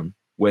lockdown,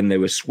 when they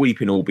were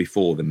sweeping all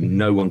before them,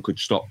 no one could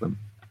stop them.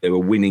 They were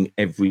winning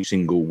every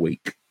single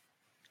week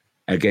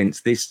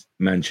against this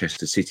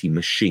Manchester City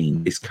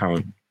machine, this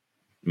current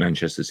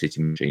Manchester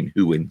City machine.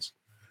 Who wins?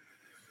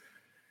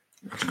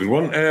 That's a good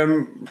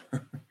one.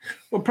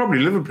 Well, probably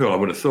Liverpool, I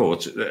would have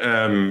thought.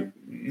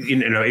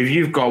 If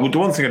you've got... the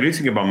one thing I do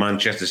think about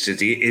Manchester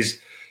City is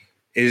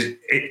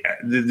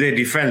their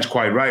defence,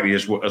 quite rightly,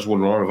 has won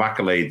a lot of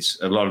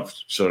accolades,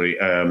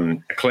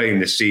 acclaim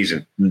this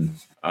season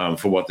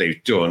for what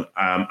they've done.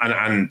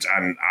 And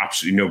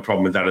absolutely no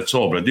problem with that at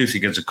all. But I do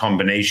think it's a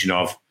combination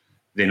of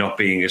they're not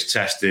being as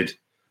tested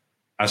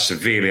as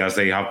severely as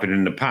they have been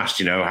in the past.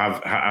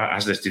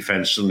 Has this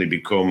defence suddenly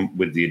become,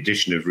 with the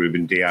addition of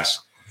Ruben Dias,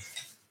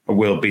 a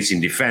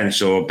world-beating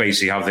defence, or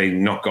basically have they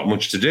not got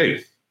much to do?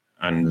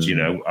 And,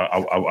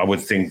 I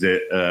would think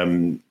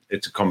that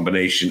it's a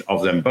combination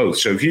of them both.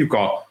 So if you've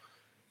got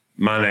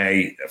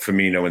Mane,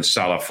 Firmino and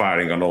Salah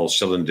firing on all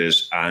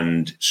cylinders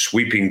and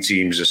sweeping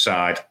teams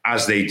aside,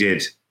 as they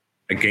did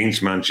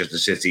against Manchester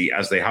City,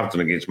 as they have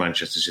done against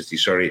Manchester City,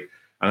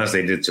 and as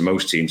they did to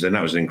most teams, then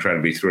that was an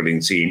incredibly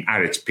thrilling team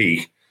at its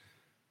peak.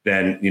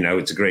 Then,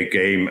 it's a great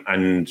game.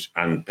 And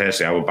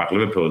personally, I would back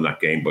Liverpool in that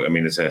game. But, I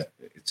mean, it's a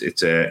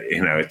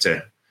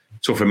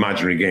tough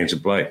imaginary game to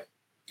play.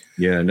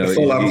 Yeah, no. The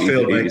full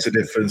Anfield makes a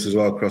difference as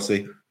well,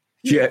 Crossy.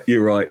 Yeah,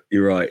 you're right.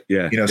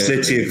 Yeah,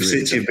 City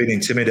have been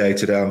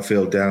intimidated at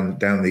Anfield down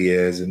the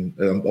years, and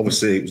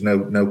obviously it was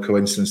no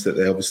coincidence that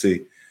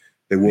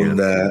they won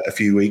there a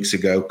few weeks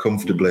ago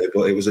comfortably,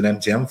 but it was an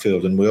empty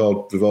Anfield, and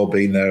we've all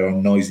been there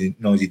on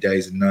noisy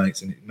days and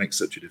nights, and it makes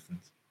such a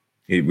difference.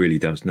 It really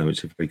does. No,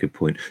 it's a very good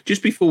point.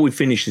 Just before we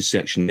finish this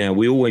section now,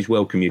 we always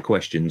welcome your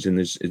questions, and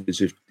there's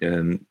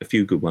a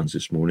few good ones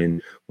this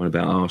morning, one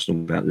about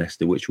Arsenal, about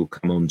Leicester, which we'll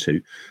come on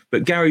to.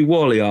 But Gary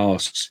Wally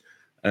asks,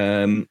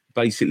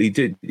 basically,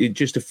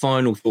 just a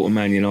final thought of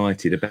Man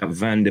United about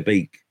Van der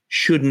Beek.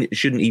 Shouldn't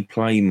he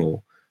play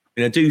more?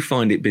 I do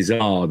find it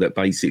bizarre that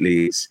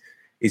basically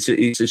it's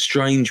a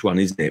strange one,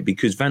 isn't it?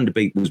 Because Van der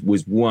Beek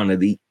was one of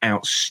the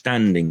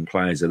outstanding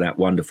players of that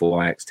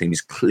wonderful Ajax team.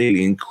 He's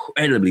clearly an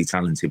incredibly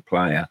talented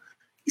player.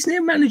 Isn't it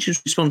a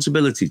manager's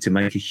responsibility to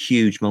make a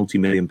huge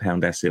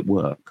multi-million-pound asset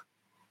work?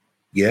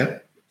 Yeah.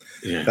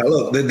 But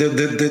look,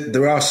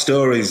 there are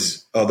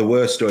stories, or there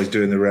were stories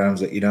doing the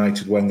rounds at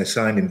United when they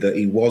signed him, that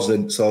he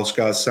wasn't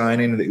Solskjaer's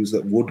signing, that it was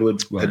that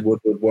Woodward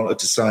wanted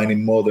to sign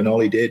him more than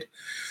Ollie did.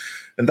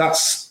 And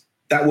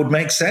that would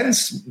make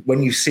sense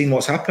when you've seen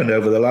what's happened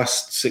over the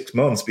last 6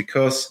 months,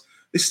 because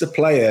this is a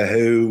player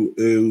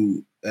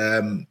who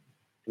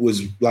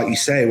was, like you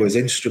say, was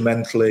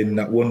instrumental in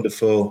that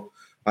wonderful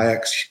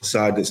Ajax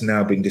side that's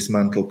now been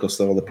dismantled because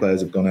all the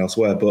players have gone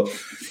elsewhere. But,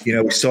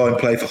 we saw him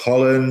play for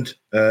Holland.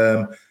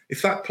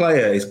 If that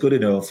player is good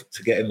enough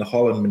to get in the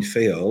Holland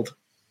midfield,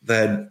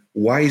 then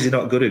why is he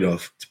not good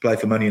enough to play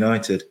for Man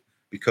United?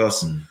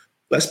 Because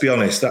let's be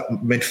honest, that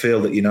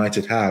midfield that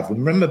United have,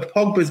 remember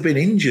Pogba's been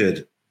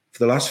injured for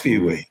the last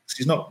few weeks.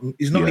 He's not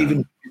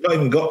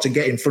even got to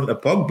get in front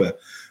of Pogba.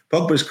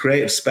 Pogba's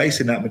created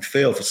space in that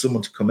midfield for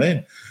someone to come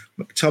in.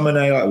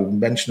 McTominay, like we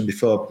mentioned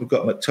before, we've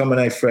got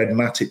McTominay, Fred,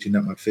 Matic in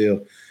that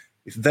midfield.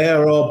 If they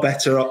are all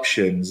better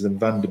options than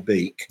Van der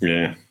Beek,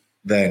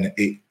 then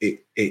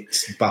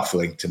it's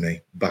baffling to me.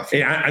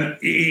 Baffling. Yeah, and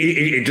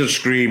it does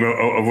scream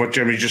of what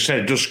Jeremy just said.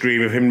 It does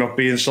scream of him not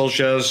being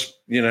Solskjaer's,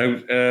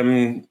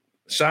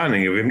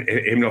 signing, of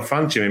him not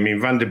fancying him. I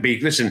mean, Van der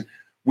Beek, listen,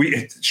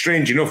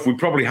 strange enough, we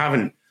probably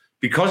haven't,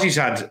 because his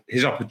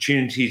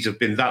opportunities have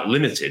been that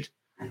limited,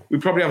 we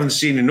probably haven't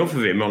seen enough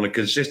of him on a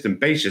consistent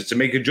basis to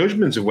make a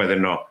judgment of whether or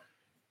not,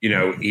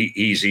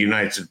 he's a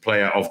United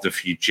player of the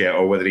future,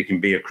 or whether he can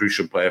be a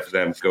crucial player for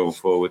them going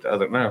forward. I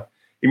don't know.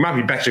 He might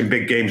be better in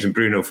big games than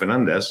Bruno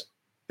Fernandes.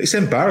 It's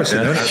embarrassing,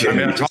 isn't it? I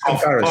mean,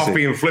 I'm half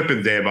being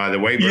flippant there, by the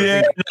way. But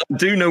I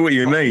do know what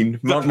you mean.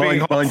 But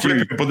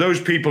those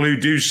people who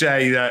do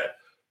say that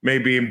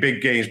maybe in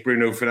big games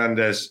Bruno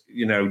Fernandes,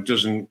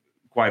 doesn't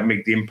quite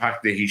make the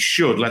impact that he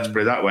should, let's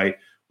put it that way,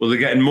 well, they're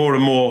getting more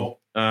and more,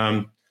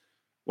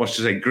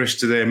 grist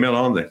to their mill,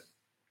 aren't they?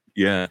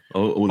 Yeah,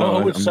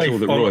 although I'm sure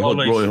that Roy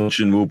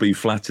Hodgson will be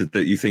flattered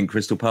that you think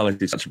Crystal Palace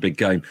is such a big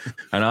game.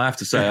 And I have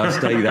to say, I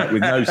say that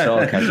with no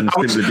sarcasm,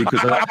 simply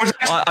because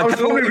I was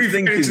probably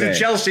referring to the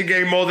Chelsea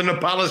game more than a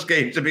Palace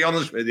game, to be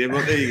honest with you.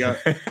 But there you go.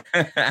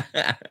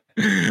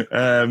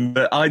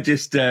 But I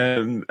just,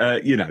 I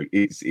do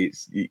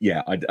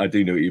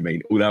know what you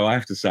mean. Although I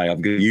have to say,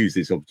 I'm going to use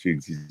this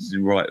opportunity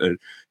to write a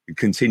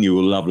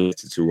continual love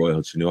letter to Roy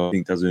Hodgson, who I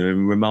think does a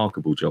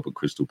remarkable job at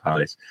Crystal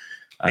Palace.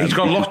 He's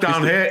got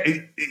lockdown hair.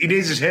 He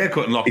needs his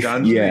haircut in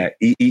lockdown. Yeah,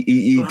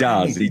 he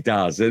does. He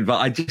does. But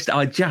I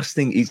just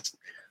think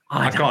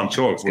I can't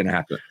talk. What's going to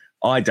happen?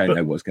 I don't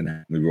know what's going to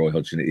happen with Roy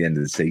Hodgson at the end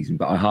of the season.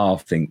 But I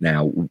half think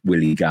now,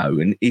 will he go?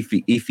 And if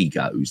he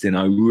goes, then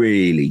I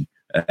really,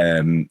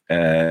 then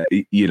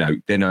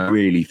I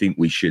really think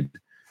we should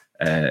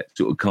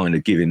sort of kind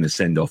of give him the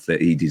send off that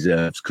he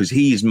deserves, because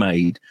he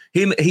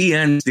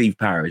and Steve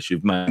Parish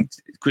have made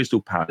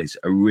Crystal Palace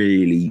a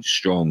really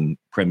strong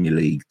Premier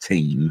League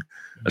team,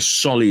 a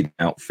solid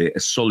outfit, a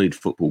solid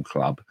football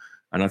club.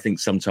 And I think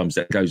sometimes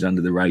that goes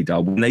under the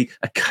radar when they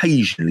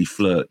occasionally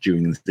flirt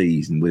during the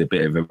season with a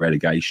bit of a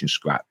relegation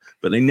scrap,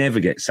 but they never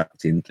get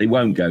sucked in. They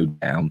won't go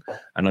down.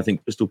 And I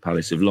think Crystal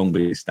Palace have long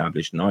been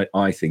established. And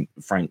I think,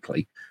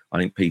 frankly,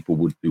 people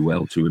would do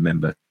well to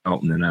remember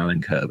Carlton and Alan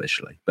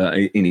Kirbishley. But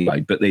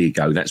anyway, there you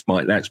go. That's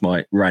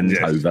my rant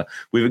over.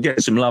 We would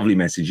get some lovely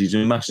messages.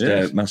 And must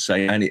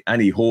say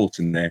Annie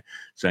Horton there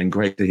saying,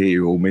 great to hear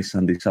you all, Miss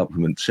Sunday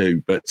Supplement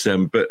too. But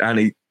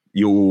Annie,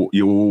 you're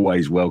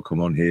always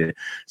welcome on here.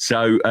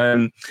 So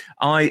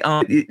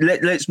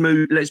let's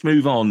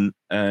move on,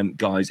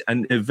 guys.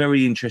 And a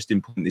very interesting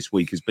point this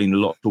week has been a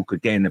lot of talk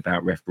again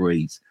about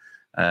referees.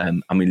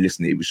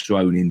 Listen, it was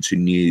thrown into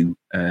new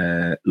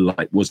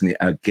light, wasn't it?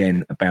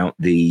 Again, about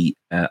the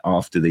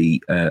after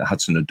the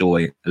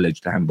Hudson-Odoi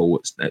alleged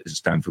handball at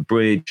Stamford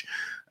Bridge.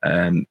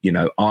 I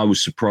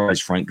was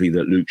surprised, frankly,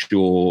 that Luke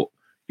Shaw,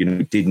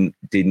 didn't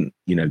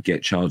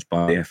get charged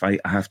by the FA.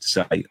 I have to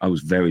say, I was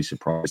very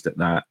surprised at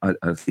that. I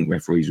think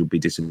referees would be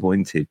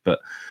disappointed, but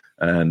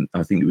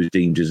I think it was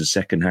deemed as a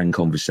second-hand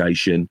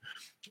conversation.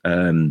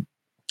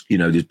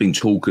 There's been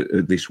talk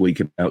this week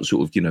about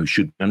sort of,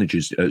 should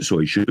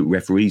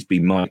referees be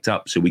mic'd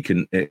up so we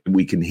can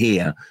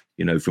hear,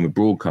 from a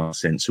broadcast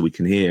sense, so we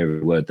can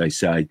hear a word they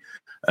say.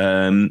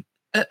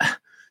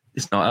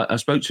 I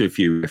spoke to a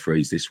few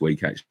referees this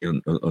week actually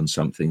on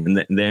something,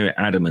 and they're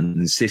adamant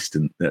and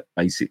insistent that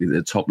basically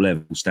the top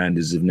level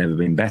standards have never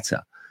been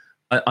better.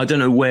 I don't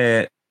know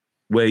where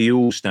you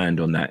all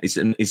stand on that. It's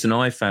an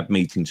IFAB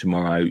meeting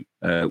tomorrow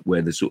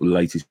where the sort of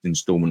latest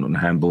instalment on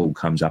handball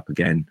comes up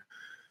again.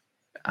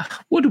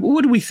 What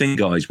do we think,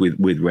 guys,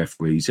 with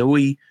referees? Are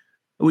we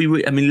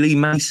I mean, Lee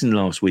Mason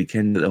last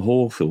weekend at the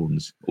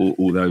Hawthorns,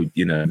 although,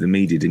 you know, the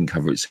media didn't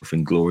cover itself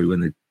in glory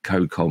when the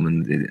co-com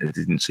and it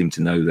didn't seem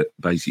to know that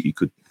basically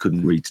you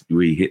couldn't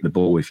re-hit the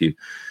ball if you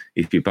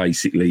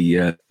basically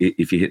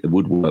if you hit the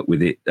woodwork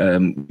with it,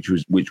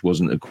 which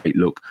wasn't a great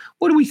look.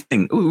 What do we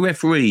think?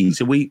 Referees,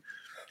 are we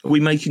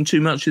making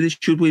too much of this?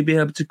 Should we be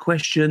able to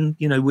question,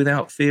 you know,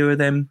 without fear of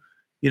them,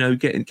 you know,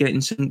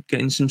 getting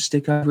some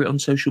stick over it on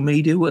social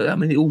media? Well, I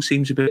mean, it all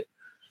seems a bit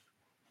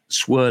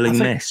swirling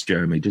mess,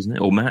 Jeremy, doesn't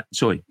it? Or Matt,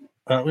 sorry.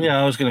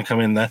 Yeah, I was going to come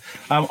in there.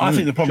 I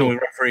think the problem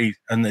with referees,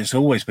 and it's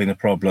always been a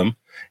problem,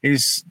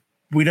 is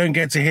we don't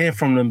get to hear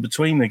from them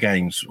between the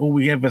games. All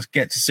we ever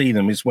get to see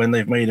them is when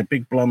they've made a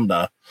big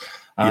blunder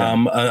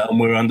and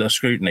we're under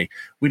scrutiny.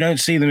 We don't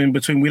see them in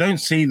between. We don't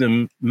see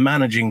them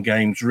managing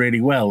games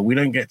really well. We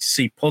don't get to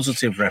see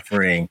positive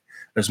refereeing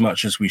as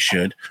much as we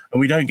should,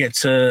 and we don't get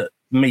to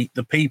meet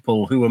the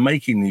people who are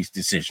making these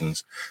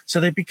decisions.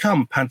 So they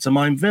become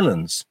pantomime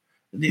villains.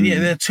 Yeah,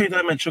 they're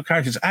two-dimensional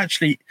characters.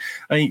 Actually,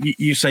 I mean,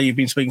 you say you've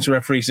been speaking to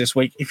referees this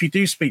week. If you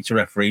do speak to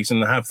referees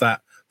and have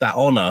that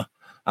honour,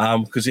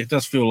 because it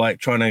does feel like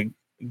trying to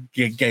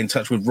get in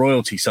touch with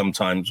royalty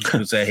sometimes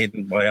because they're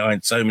hidden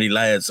behind so many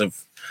layers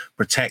of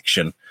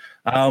protection.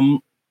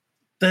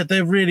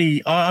 They're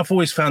really, I've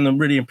always found them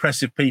really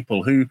impressive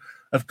people who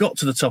have got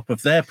to the top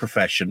of their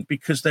profession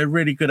because they're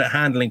really good at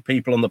handling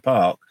people on the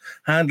park,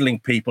 handling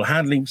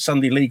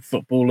Sunday league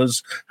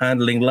footballers,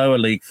 handling lower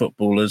league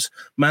footballers,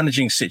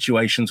 managing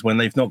situations when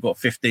they've not got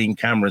 15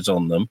 cameras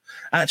on them,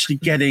 actually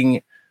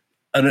getting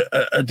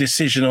a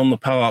decision on the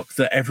park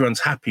that everyone's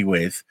happy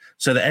with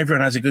so that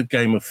everyone has a good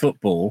game of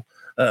football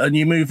and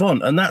you move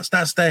on. And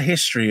that's their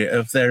history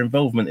of their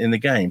involvement in the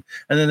game.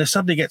 And then they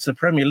suddenly get to the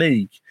Premier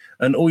League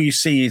and all you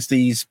see is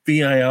these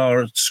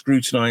VAR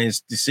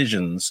scrutinised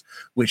decisions,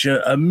 which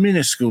are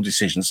minuscule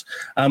decisions.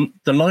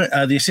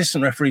 The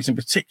assistant referees in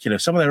particular,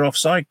 some of their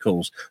offside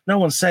calls, no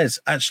one says,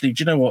 actually,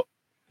 do you know what?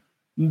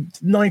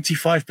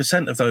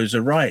 95% of those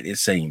are right, it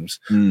seems.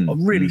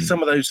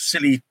 Some of those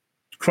silly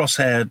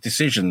crosshair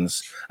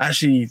decisions,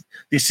 actually,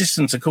 the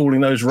assistants are calling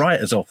those right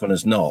as often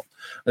as not.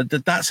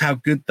 That's how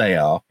good they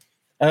are.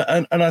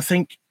 And I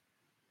think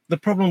the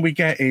problem we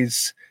get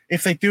is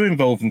if they do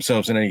involve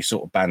themselves in any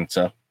sort of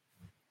banter,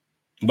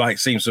 like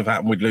seems to have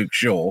happened with Luke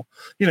Shaw,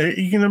 you know,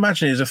 you can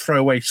imagine it as a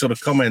throwaway sort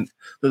of comment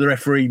that the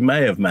referee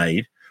may have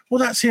made. Well,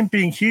 that's him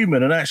being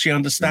human and actually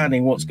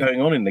understanding what's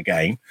going on in the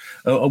game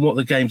and what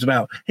the game's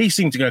about. He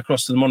seemed to go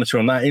across to the monitor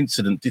on that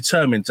incident,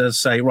 determined to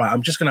say, right,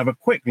 I'm just going to have a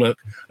quick look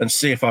and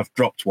see if I've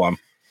dropped one.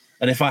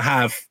 And if I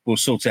have, we'll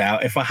sort it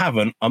out. If I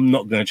haven't, I'm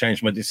not going to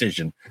change my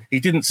decision. He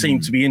didn't seem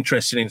to be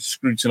interested in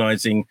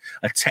scrutinising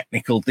a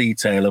technical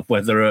detail of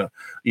whether,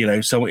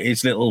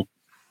 his little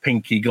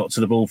pinky got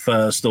to the ball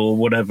first or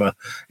whatever.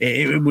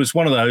 It was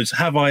one of those,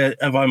 have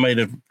I made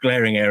a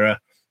glaring error?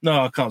 No,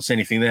 I can't see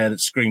anything there that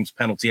screams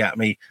penalty at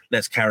me.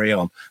 Let's carry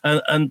on.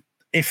 And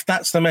if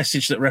that's the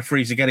message that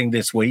referees are getting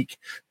this week,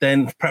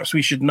 then perhaps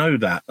we should know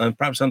that and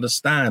perhaps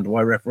understand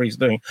why referees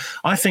are doing.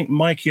 I think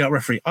miking up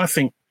referee. I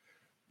think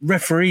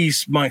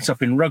referees mic'd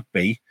up in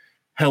rugby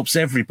helps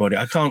everybody.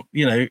 I can't,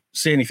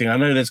 see anything. I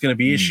know there's going to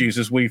be issues,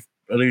 as we've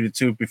alluded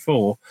to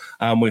before,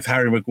 with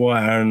Harry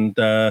Maguire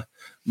and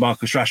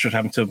Marcus Rashford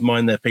having to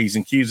mind their P's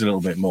and Q's a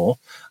little bit more.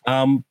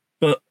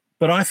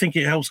 But I think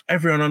it helps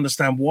everyone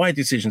understand why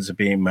decisions are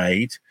being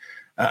made.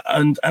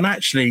 And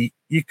actually,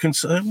 you can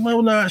say,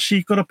 well, no, actually,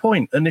 you've got a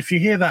point. And if you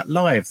hear that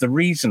live, the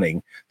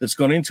reasoning that's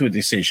gone into a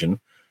decision,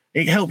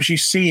 it helps you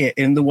see it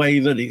in the way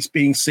that it's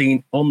being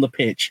seen on the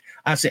pitch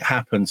as it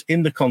happens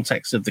in the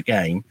context of the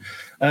game.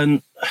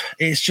 And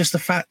it's just the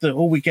fact that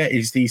all we get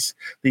is these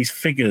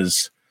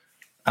figures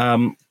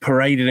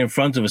paraded in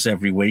front of us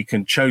every week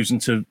and chosen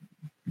to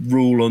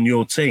rule on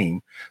your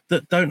team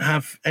that don't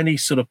have any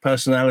sort of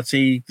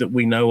personality that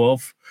we know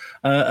of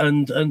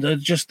and are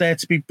just there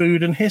to be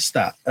booed and hissed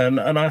at. And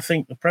I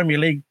think the Premier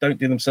League don't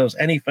do themselves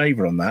any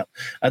favour on that.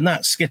 And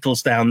that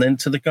skittles down then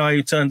to the guy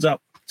who turns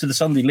up to the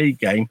Sunday League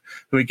game,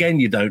 who again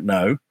you don't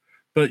know,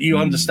 but you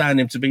understand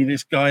him to be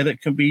this guy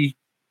that can be,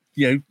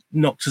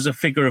 knocked as a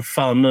figure of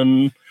fun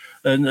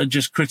and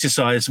just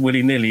criticised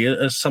willy-nilly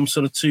as some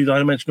sort of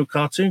two-dimensional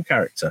cartoon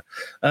character.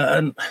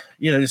 And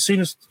as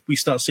soon as we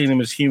start seeing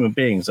them as human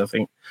beings, I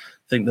think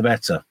the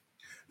better.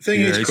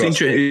 It's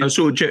interesting. I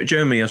saw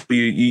Jeremy. I saw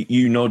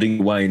you nodding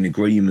away in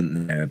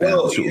agreement there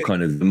about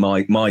kind of the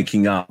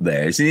miking up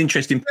there. It's an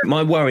interesting.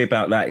 My worry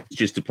about that is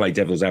just to play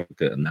devil's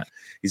advocate, and that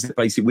is that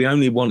basically we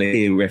only want to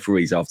hear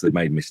referees after they've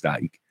made a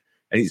mistake,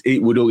 and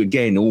it would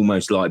again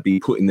almost like be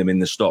putting them in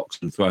the stocks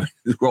and throwing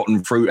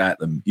rotten fruit at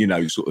them,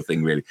 sort of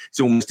thing. Really, it's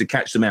almost to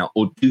catch them out.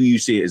 Or do you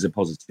see it as a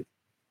positive?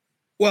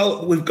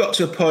 Well, we've got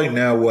to a point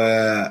now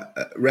where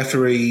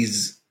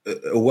referees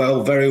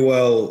are very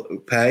well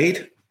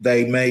paid.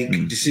 They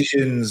make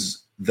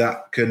decisions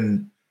that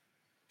can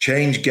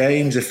change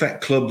games,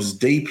 affect clubs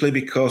deeply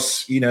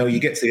because, you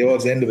get to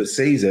the end of a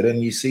season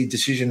and you see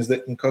decisions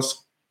that can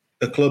cost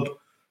a club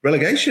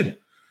relegation.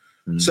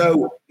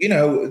 So,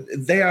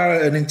 they are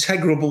an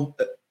integral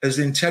as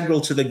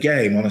integral to the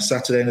game on a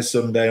Saturday and a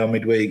Sunday or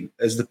midweek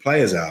as the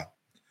players are.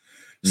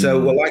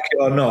 So, well, like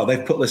it or not,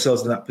 they've put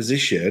themselves in that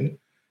position.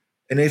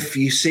 And if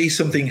you see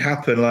something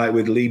happen like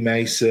with Lee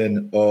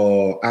Mason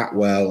or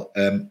Atwell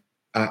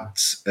at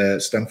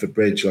Stamford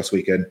Bridge last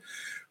weekend,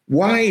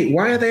 why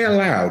are they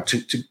allowed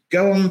to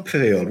go on the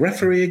field,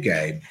 referee a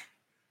game,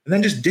 and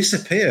then just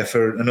disappear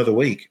for another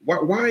week?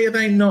 Why are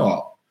they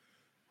not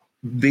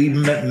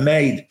being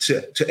made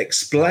to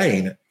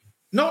explain,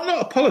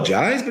 not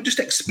apologise, but just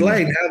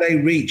explain how they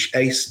reach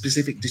a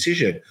specific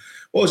decision?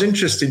 What was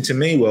interesting to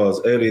me was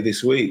earlier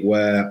this week,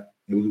 where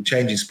we're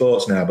changing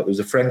sports now, but there was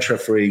a French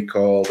referee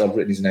called, I've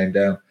written his name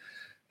down,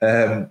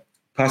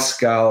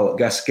 Pascal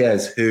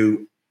Gasquez,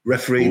 who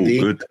refereed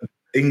the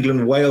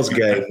England-Wales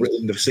game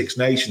in the Six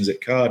Nations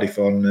at Cardiff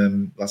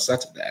on last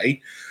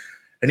Saturday.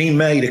 And he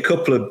made a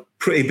couple of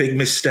pretty big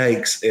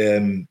mistakes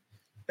in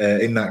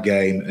that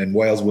game, and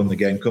Wales won the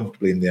game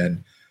comfortably in the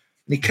end.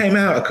 And he came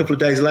out a couple of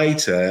days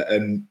later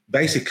and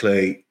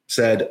basically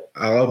said,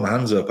 "I'll hold my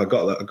hands up. I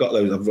got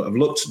those. I've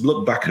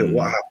looked back at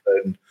what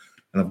happened,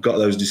 and I've got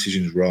those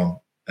decisions wrong."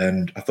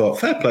 And I thought,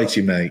 fair play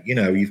to you, mate. You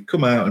know, you've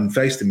come out and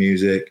faced the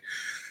music,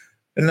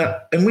 and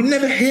we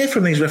never hear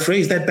from these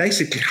referees. They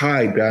basically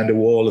hide behind a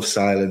wall of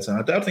silence, and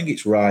I don't think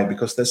it's right,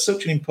 because there's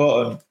such an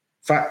important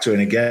factor in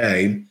a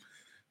game.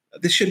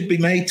 This should be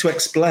made to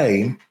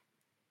explain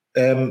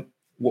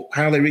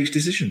how they reach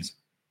decisions.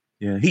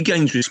 Yeah, he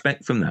gains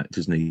respect from that,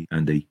 doesn't he,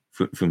 Andy?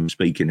 From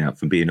speaking out,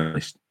 from being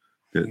honest.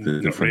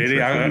 Not really,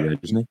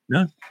 doesn't he?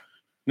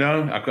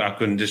 No, I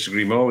couldn't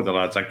disagree more with the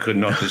lads. I could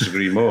not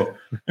disagree more.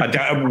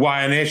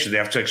 Why on earth should they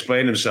have to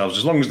explain themselves?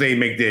 As long as they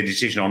make their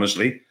decision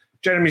honestly.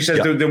 Jeremy says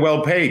they're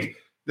well paid.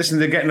 Listen,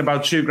 they're getting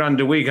about $2,000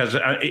 a week.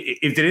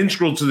 If they're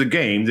integral to the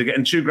game, they're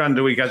getting $2,000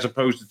 a week as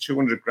opposed to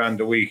 $200,000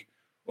 a week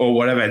or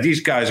whatever.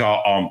 These guys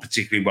aren't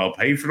particularly well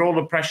paid for all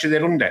the pressure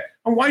they're under.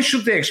 And why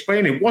should they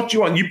explain it? What do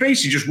you want? You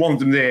basically just want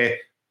them there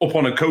up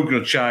on a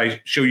coconut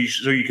shy so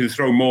you can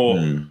throw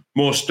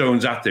more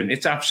stones at them.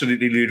 It's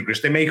absolutely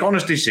ludicrous. They make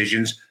honest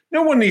decisions.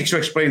 No one needs to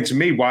explain to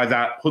me why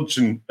that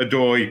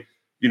Hudson-Odoi,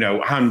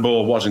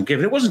 handball wasn't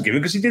given. It wasn't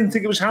given because he didn't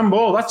think it was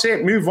handball. That's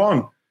it. Move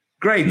on.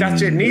 Great.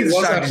 That's it. Neither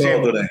side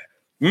handball, did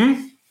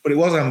it? But it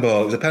was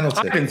handball. It was a penalty.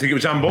 I didn't think it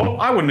was handball.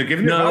 I wouldn't have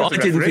given it. No, I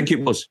didn't think it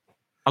was.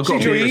 I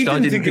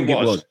didn't think it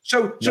was.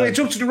 So it's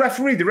up to the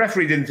referee. The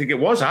referee didn't think it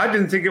was. I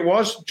didn't think it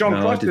was. John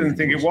Cross didn't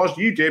think it was.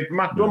 You did.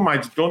 Matt Dunn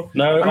might have done.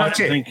 No, and I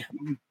that's it. think.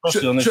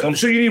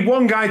 So you need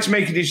one guy to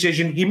make a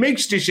decision. He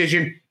makes a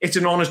decision. It's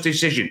an honest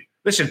decision.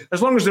 Listen,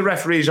 as long as the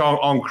referees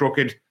aren't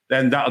crooked,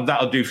 then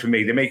that'll do for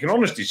me. They make an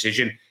honest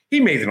decision. He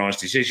made an honest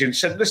decision.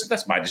 Said, listen,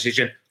 that's my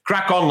decision.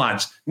 Crack on,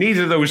 lads.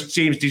 Neither of those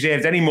teams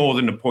deserved any more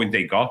than the point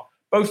they got.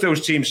 Both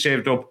those teams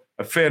saved up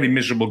a fairly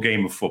miserable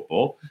game of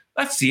football.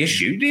 That's the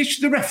issue.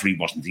 The referee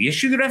wasn't the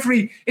issue. The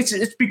referee,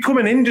 it's become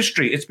an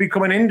industry. It's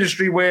become an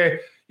industry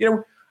where,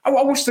 I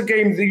watched the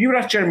game, you were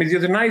at, Jeremy, the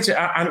other night,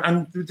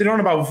 and they're on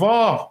about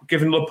VAR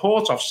giving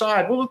Laporte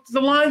offside. Well, the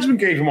linesman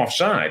gave him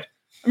offside.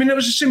 I mean, it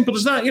was as simple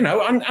as that,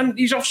 and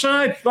he's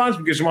offside. The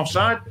linesman gives him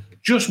offside.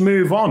 Just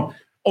move on.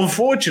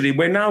 Unfortunately,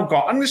 we're now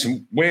got, and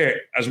listen, we're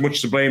as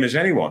much to blame as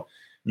anyone.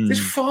 This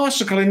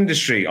farcical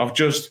industry of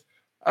just,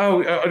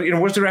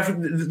 what's the ref,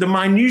 the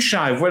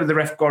minutiae of whether the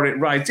ref got it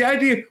right. The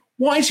idea,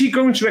 what is he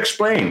going to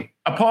explain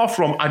apart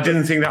from I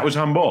didn't think that was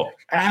handball?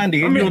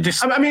 Andy,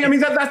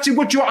 that's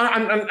what you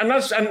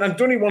and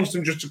Dunny wants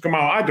them just to come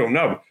out. I don't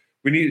know.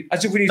 We need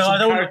some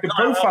character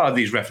profile of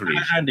these referees.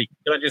 Andy,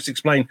 can I just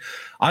explain?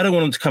 I don't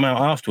want them to come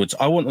out afterwards.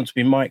 I want them to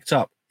be mic'd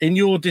up. In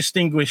your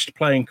distinguished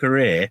playing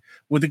career,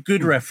 were the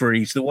good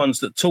referees the ones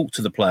that talked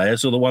to the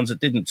players, or the ones that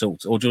didn't talk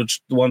to, or the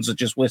ones that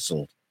just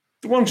whistled?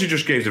 The ones who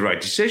just gave the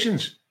right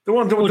decisions.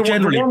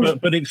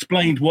 But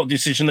explained what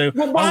decision they.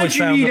 Well, why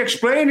do you need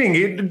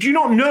explaining? Do you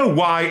not know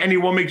why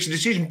anyone makes a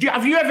decision?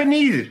 Have you ever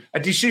needed a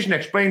decision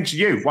explained to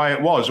you why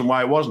it was and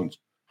why it wasn't?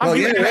 Sometimes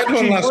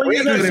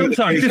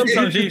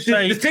you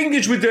say the thing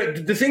is with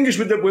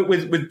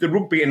the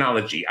rugby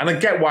analogy, and I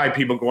get why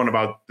people go on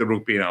about the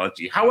rugby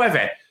analogy.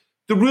 However,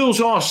 the rules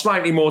are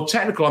slightly more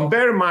technical, and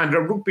bear in mind that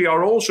rugby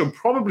are also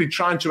probably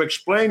trying to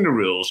explain the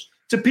rules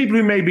to people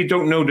who maybe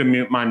don't know the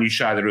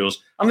minutiae of the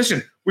rules. And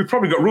listen, we've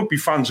probably got rugby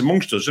fans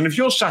amongst us, and if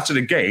you're sat at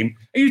a game,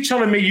 are you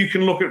telling me you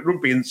can look at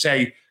rugby and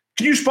say,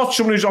 can you spot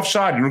someone who's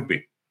offside in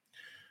rugby?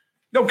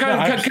 I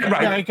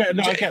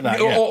get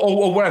that.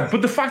 Or whatever.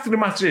 But the fact of the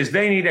matter is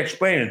they need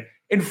explaining.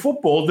 In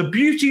football, the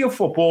beauty of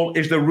football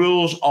is the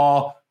rules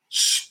are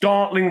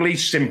startlingly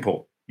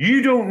simple.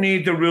 You don't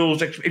need the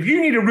rules. If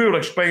you need a rule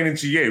explaining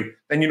to you,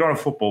 then you're not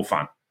a football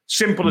fan.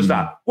 Simple as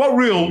that. What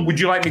rule would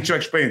you like me to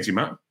explain to you,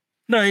 Matt?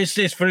 No, it's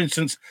this, for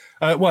instance,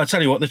 I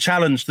tell you what, the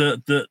challenge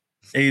that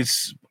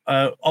is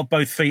of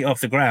both feet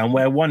off the ground,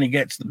 where one, he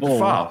gets the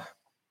ball,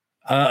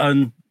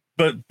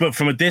 but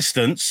from a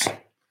distance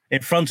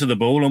in front of the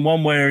ball, and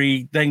one where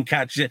he then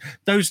catches it.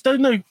 Those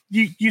don't know.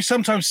 You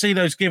sometimes see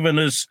those given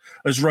as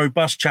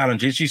robust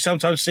challenges. You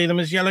sometimes see them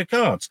as yellow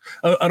cards.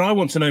 And I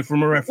want to know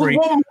from a referee.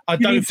 I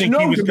don't think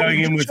he was going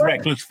in with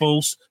reckless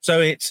false.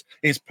 So it's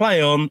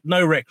play on,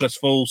 no reckless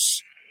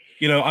false.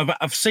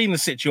 I've seen the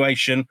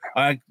situation.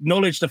 I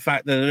acknowledge the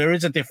fact that there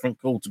is a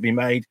different call to be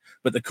made,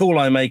 but the call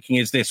I'm making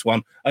is this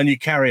one, and you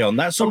carry on.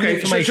 That's all the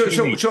information.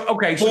 So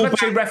let's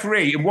say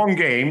referee in one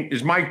game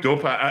is mic'd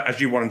up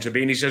as you want him to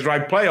be, and he says,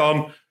 right, play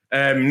on,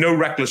 no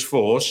reckless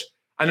force.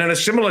 And then a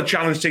similar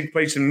challenge takes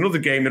place in another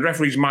game. The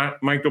referee's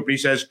mic'd up and he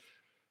says,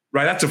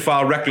 right, that's a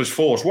foul, reckless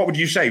force. What would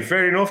you say?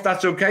 Fair enough,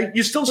 that's okay.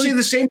 You still see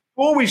the same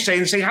always say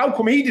and say, how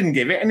come he didn't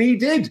give it and he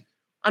did?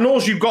 And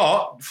all you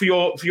got for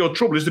your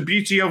trouble is the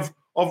beauty of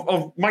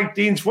Mike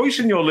Dean's voice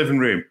in your living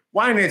room.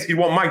 Why on earth do you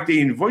want Mike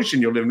Dean's voice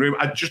in your living room?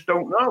 I just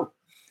don't know.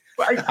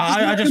 But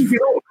I just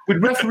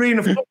with refereeing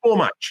a football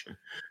match.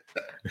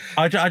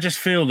 I just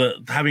feel that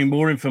having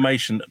more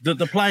information that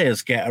the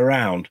players get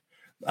around,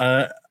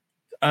 the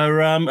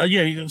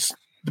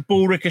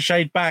ball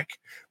ricocheted back.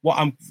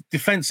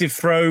 Defensive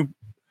throw,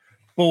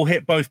 ball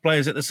hit both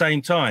players at the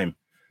same time.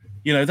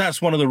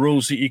 That's one of the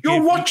rules that you give.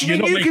 You're watching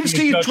it, you can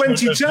see it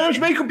 20 times.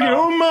 Make up your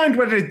own mind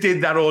whether it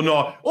did that or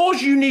not. All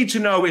you need to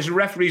know is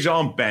referees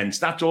aren't bent.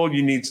 That's all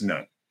you need to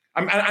know.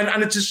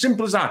 And it's as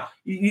simple as that.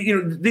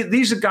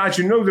 These are guys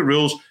who know the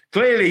rules.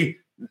 Clearly,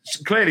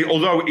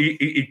 although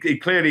he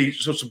clearly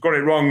sort of got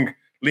it wrong,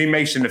 Lee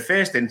Mason in the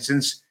first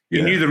instance,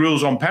 he knew the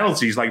rules on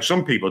penalties like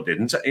some people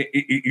didn't.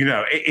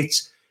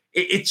 It's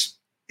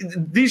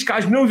these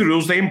guys know the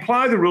rules. They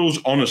imply the rules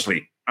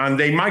honestly, and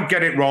they might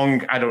get it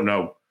wrong. I don't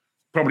know.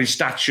 Probably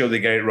stats show they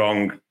get it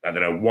wrong,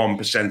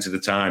 1% of the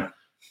time.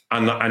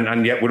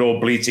 And yet we're all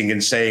bleating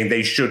and saying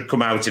they should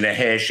come out in a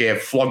hair shave,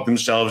 flog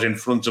themselves in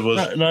front of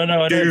us, no,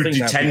 I do don't think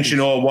detention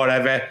or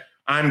whatever.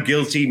 I'm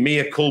guilty,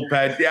 mea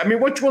culpa. I mean,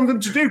 what do you want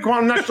them to do? Come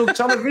on national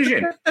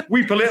television,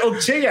 weep a little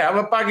tear, have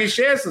a bag of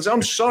shares and say,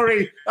 I'm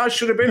sorry, that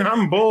should have been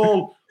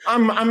handball. I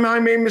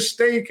made a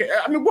mistake.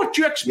 I mean, what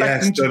do you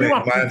expect them to do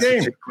after the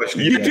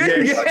game? You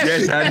did,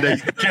 yes,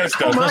 Andy.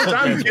 Come on,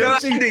 I'm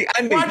guilty.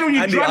 Andy, why don't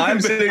you Andy, I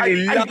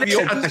absolutely love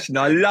your passion.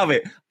 I love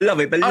it. But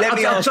let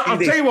me ask you this. I'll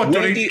tell you what,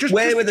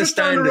 where were the just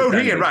down the standards?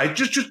 road here, right?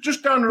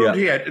 Just down the road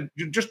here,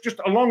 just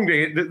along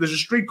there, there's a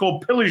street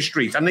called Pillory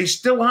Street, and they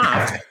still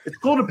have. It's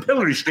called a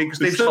Pillory Street because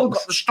they've still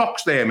got the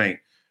stocks there, mate.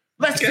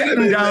 Let's get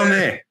them down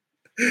there.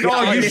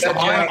 I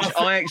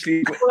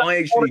actually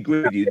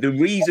agree with you. The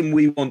reason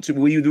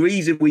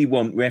we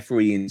want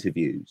referee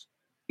interviews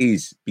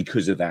is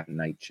because of that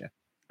nature,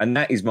 and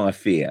that is my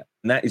fear.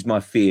 And that is my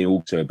fear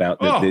also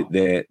about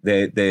their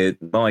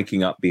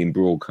miking up being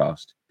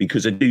broadcast,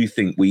 because I do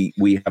think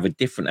we have a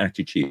different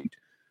attitude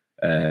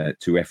to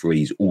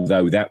referees,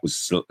 although that was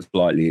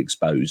slightly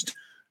exposed.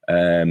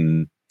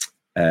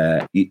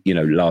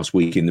 Last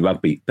week in the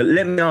rugby. But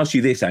let me ask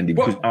you this, Andy,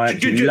 because I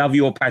actually love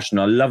your passion.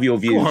 I love your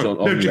views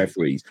on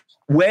referees.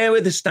 Where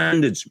are the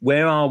standards?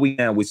 Where are we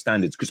now with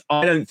standards? Because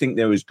I don't think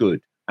they're as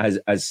good as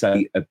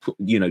say,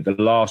 the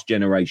last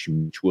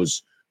generation, which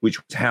was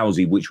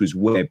Housey, which was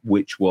Webb,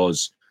 which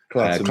was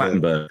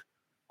Clattenburg.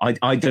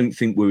 I don't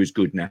think we're as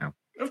good now.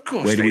 Of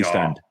course, where do we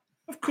stand?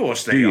 Of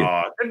course they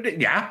are.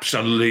 Yeah,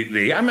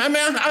 absolutely.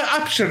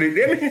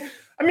 Absolutely.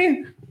 I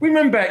mean,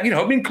 remember,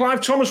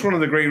 Clive Thomas, one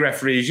of the great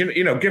referees,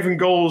 giving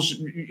goals,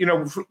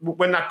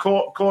 when that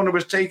corner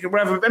was taken,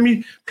 whatever. I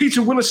mean,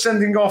 Peter Willis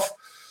sending off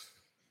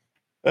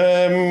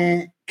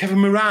Kevin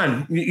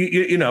Moran,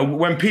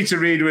 when Peter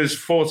Reid was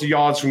 40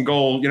 yards from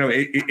goal,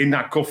 in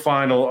that cup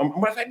final.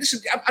 Listen,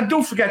 I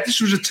don't forget,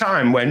 this was a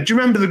time when, do you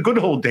remember the good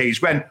old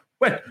days when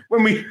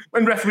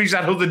referees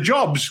had other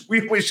jobs?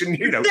 We always,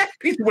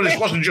 Peter Willis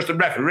wasn't just a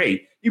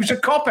referee, he was a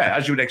copper,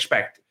 as you would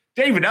expect.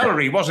 David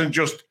Ellery wasn't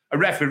just a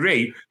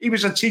referee; he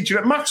was a teacher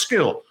at math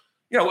school.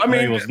 He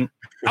wasn't.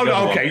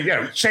 Oh,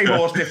 okay. Same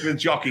horse, different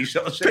jockey.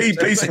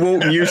 Peter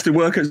Walton used to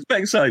work at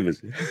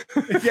Specsavers.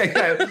 But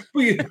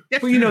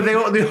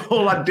they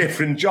all had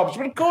different jobs.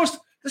 But of course,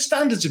 the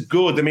standards are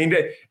good. I mean,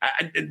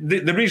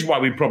 the reason why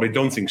we probably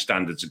don't think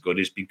standards are good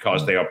is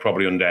because they are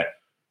probably under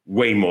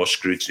way more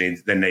scrutiny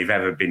than they've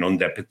ever been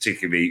under,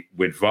 particularly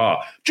with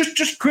VAR.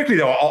 Just quickly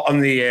though, on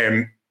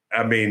the,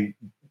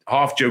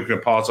 half joking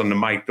apart on the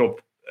mic'd up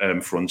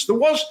fronts, there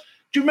was.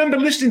 Do you remember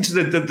listening to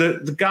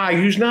the guy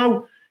he's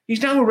now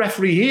a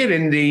referee here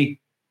in the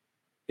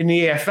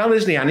EFL,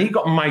 isn't he? And he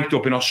got mic'd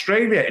up in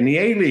Australia in the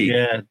A-League.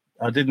 Yeah,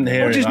 I didn't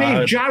hear. What's his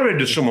name?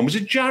 Jared or someone? Was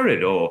it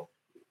Jared or?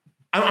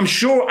 I'm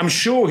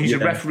sure he's a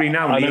referee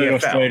now in the EFL. In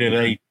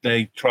Australia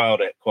they trialled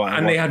it quite.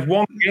 And they had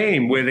one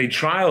game where they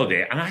trialled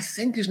it, and I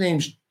think his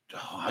name's.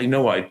 I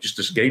know it just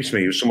escapes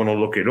me. Someone will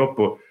look it up,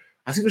 but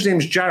I think his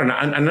name's Jared.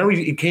 And I know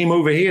he came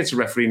over here to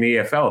referee in the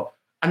EFL,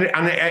 and it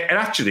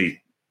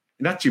actually,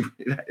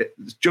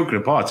 joking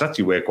apart, it's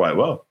actually worked quite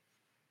well.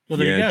 Well,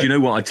 do you know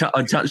what?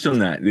 I touched on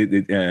that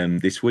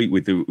this week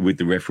with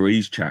the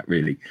referees chat.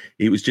 Really,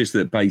 it was just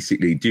that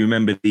basically. Do you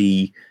remember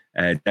the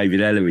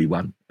David Ellery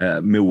one,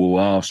 Millwall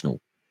Arsenal,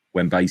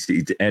 when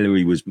basically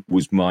Ellery was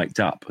mic'd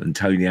up and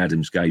Tony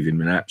Adams gave him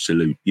an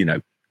absolute,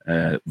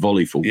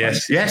 volleyful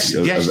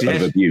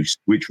of abuse,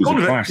 which was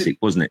a classic,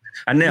 wasn't it?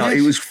 And now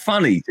it was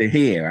funny to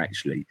hear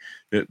actually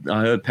that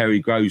I heard Perry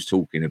Groves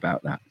talking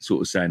about that,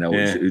 sort of saying,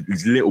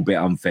 it's a little bit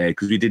unfair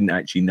because we didn't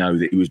actually know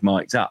that he was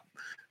mic'd up.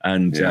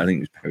 And I think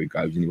it was Perry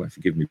Groves anyway.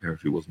 Forgive me, Perry,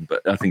 if it wasn't,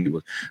 but I think it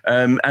was.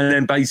 And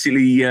then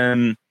basically,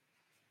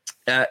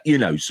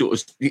 sort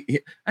of,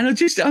 and I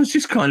was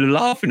just kind of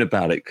laughing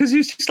about it because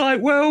it's just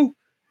like, well,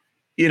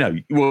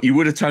 you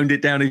would have toned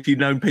it down if you'd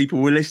known people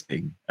were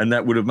listening, and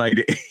that would have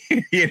made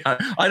it.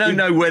 I don't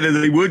know whether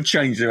they would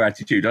change their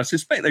attitude. I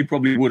suspect they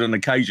probably would on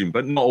occasion,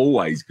 but not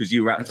always because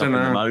you're wrapped up in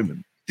the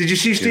moment. Did you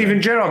see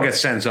Steven Gerrard get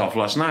sent off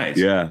last night?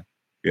 Yeah.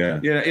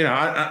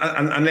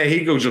 And there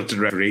he goes up to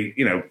the referee,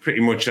 pretty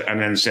much, and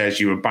then says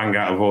you were bang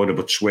out of order,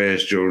 but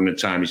swears during the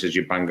time he says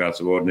you're bang out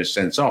of order and is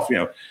sent off.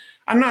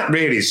 And that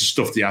really is the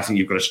stuff that I think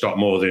you've got to stop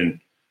more than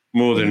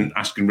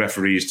asking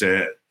referees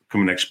to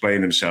come and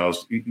explain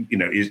themselves.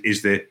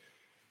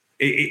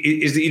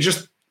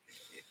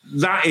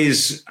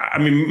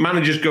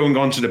 Managers going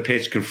onto the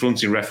pitch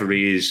confronting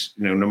referees,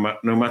 no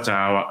matter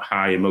how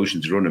high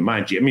emotions are running.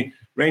 Mind you,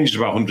 Rangers are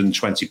about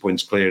 120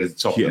 points clear at the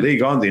top of the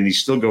league, aren't they? And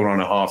he's still going on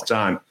at half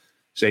time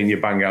saying you're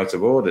bang out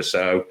of order.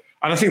 So,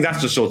 and I think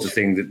that's the sort of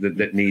thing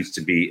that needs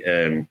to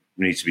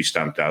be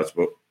stamped out.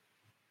 But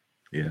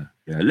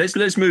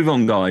let's move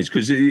on, guys,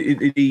 because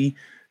it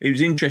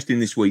was interesting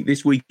this week.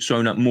 This week has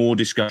thrown up more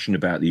discussion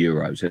about the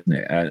Euros, hasn't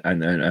it?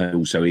 And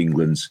also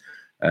England's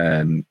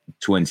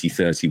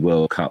 2030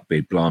 World Cup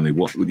bid. Blimey,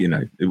 what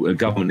a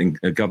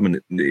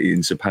government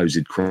in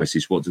supposed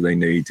crisis. What do they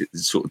need?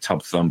 Sort of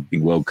tub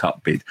thumping World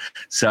Cup bid.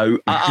 So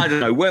I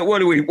don't know. What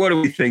do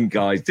we think,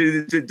 guys?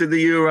 Do the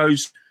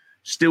Euros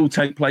still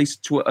take place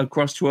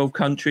across 12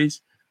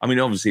 countries? I mean,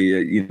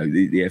 obviously,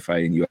 the FA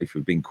and UEFA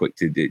have been quick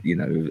to,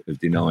 have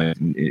denied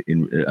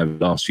in over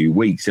the last few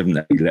weeks, haven't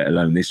they? Let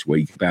alone this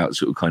week about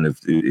sort of kind of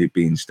it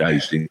being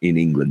staged in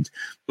England.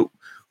 But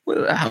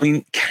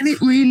can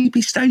it really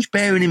be staged?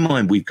 Bearing in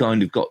mind we've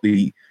kind of got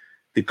the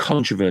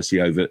controversy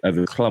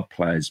over club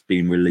players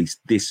being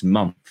released this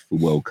month for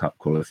World Cup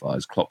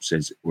qualifiers. Klopp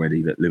says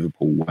already that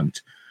Liverpool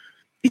won't.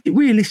 Is it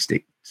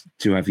realistic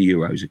to have the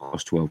Euros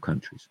across 12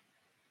 countries?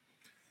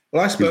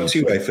 Well, I spoke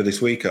to UEFA this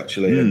week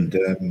actually, and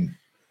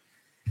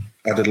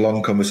had a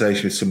long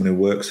conversation with someone who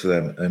works for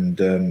them,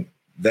 and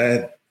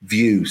their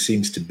view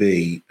seems to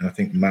be, and I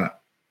think Matt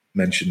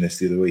mentioned this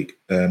the other week,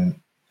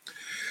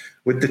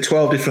 with the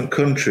 12 different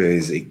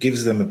countries, it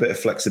gives them a bit of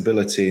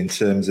flexibility in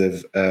terms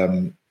of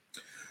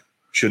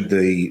should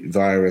the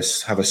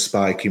virus have a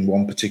spike in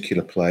one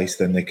particular place,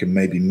 then they can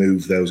maybe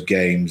move those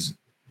games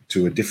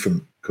to a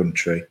different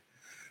country,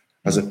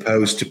 as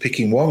opposed to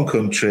picking one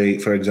country,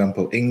 for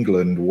example,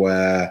 England,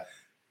 where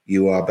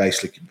you are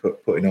basically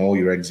putting all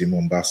your eggs in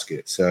one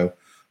basket. So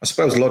I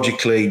suppose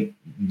logically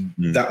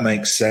that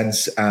makes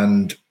sense,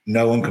 and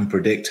no one can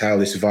predict how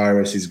this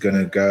virus is going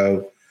to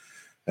go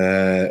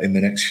in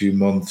the next few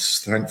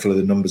months. Thankfully,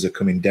 the numbers are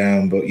coming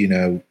down, but,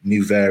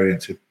 new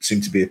variants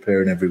seem to be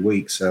appearing every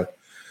week. So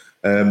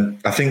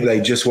I think they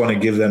just want to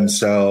give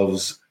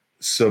themselves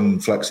some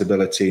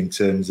flexibility in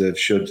terms of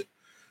should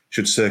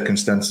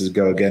circumstances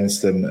go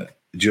against them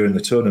during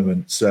the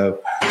tournament.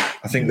 So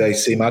I think they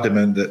seem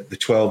adamant that the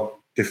 12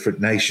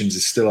 different nations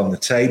is still on the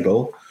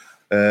table.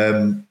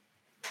 And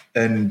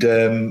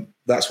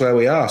that's where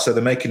we are. So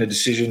they're making a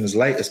decision as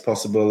late as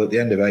possible at the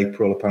end of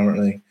April,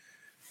 apparently.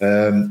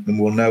 And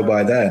we'll know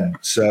by then.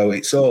 So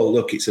it's a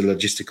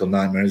logistical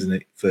nightmare, isn't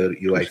it, for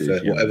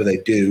UEFA? Whatever they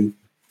do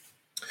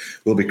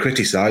will be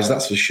criticised,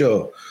 that's for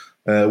sure.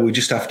 We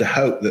just have to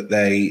hope that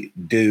they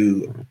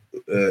do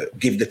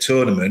give the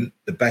tournament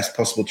the best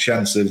possible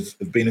chance of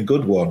being a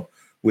good one,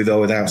 with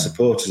or without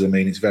supporters. I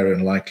mean, it's very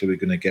unlikely we're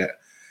going to get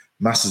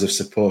masses of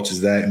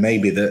supporters there. It may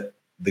be that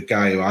the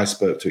guy who I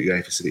spoke to at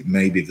UEFA said it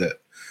may be that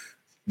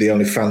the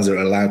only fans that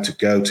are allowed to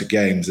go to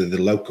games are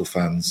the local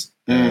fans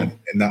in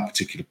that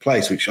particular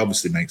place, which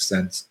obviously makes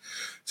sense.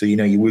 So,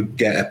 you would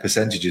get a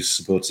percentage of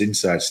supporters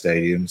inside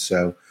stadiums.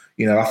 So,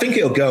 I think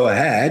it'll go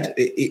ahead.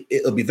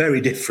 It'll be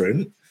very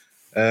different.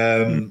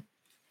 And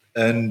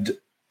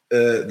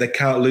they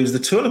can't lose the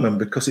tournament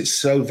because it's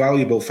so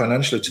valuable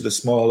financially to the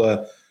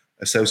smaller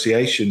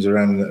associations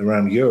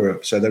around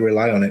Europe. So they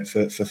rely on it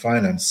for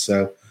finance.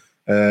 So,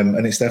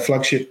 and it's their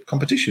flagship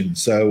competition.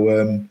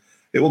 So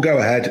it will go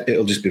ahead.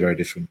 It'll just be very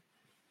different.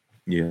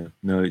 Yeah,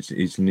 no, it's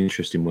an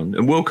interesting one.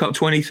 And World Cup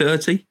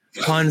 2030,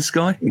 pie in the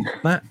sky,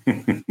 Matt?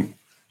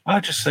 I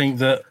just think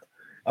that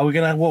we're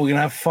going to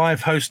have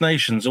 5 host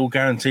nations all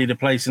guaranteed a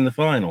place in the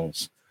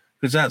finals,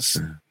 because that's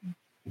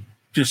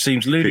just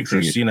seems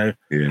ludicrous.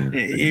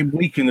 It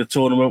weakened the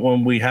tournament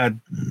when we had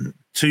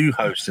 2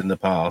 hosts in the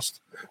past,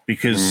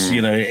 because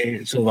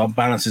it sort of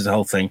unbalances the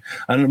whole thing.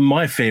 And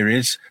my fear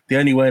is the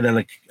only way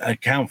they'll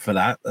account for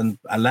that and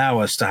allow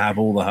us to have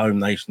all the home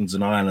nations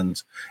and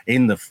Ireland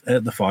in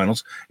the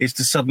finals is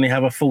to suddenly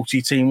have a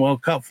 40-team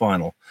World Cup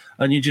final.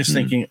 And you're just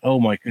thinking, oh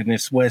my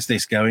goodness, where's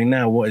this going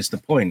now? What is the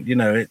point?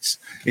 It's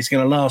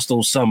going to last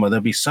all summer.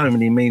 There'll be so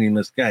many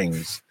meaningless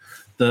games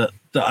that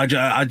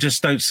I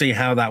just don't see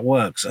how that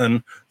works.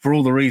 And for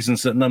all the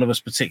reasons that none of us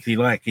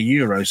particularly like, a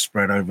Euro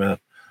spread over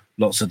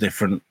lots of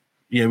different.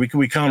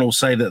 We can't all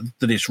say that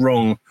it's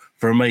wrong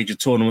for a major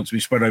tournament to be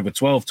spread over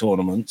 12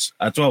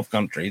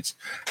 countries,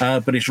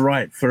 but it's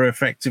right for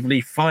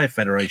effectively 5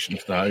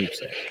 federations to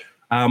host it.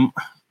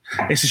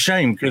 It's a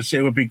shame because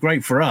it would be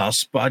great for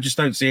us, but I just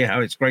don't see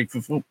how it's great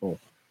for football.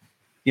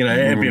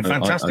 It'd be a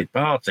fantastic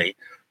party,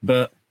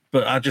 but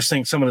I just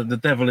think some of the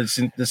devil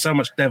there's so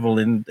much devil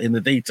in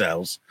the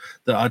details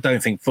that I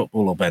don't think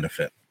football will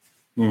benefit.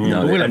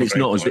 No, and it's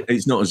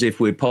not as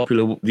if we're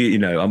popular,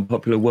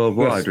 unpopular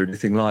worldwide or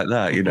anything like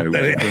that,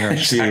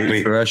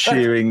 for our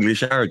sheer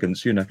English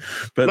arrogance,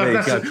 But there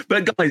you go.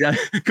 But guys,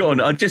 go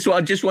on. I just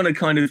want to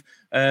kind of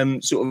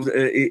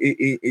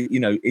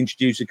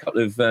introduce a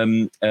couple of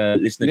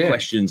listener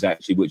questions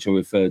actually, which I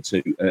referred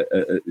to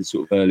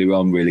sort of earlier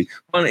on. Really,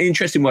 one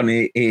interesting one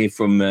here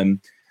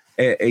from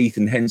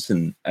Ethan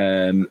Henson.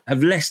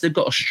 Have Leicester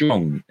got a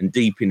strong and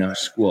deep enough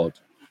squad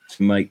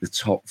to make the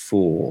top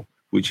four?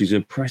 Which is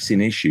a pressing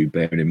issue,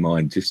 bearing in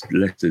mind just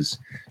Leicester's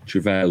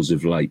travails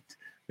of late.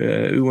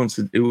 Who wants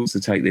to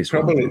take this?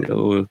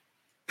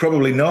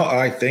 Probably not,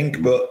 I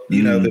think. But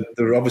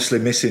they're obviously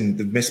missing.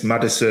 They've missed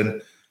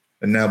Maddison,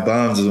 and now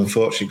Barnes has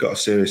unfortunately got a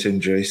serious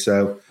injury.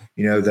 So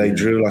they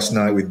drew last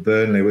night with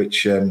Burnley,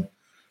 which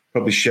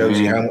probably shows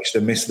you how much they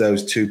miss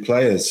those two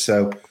players.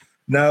 So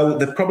no,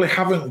 they probably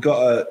haven't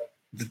got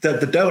they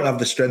don't have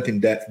the strength in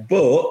depth,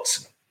 but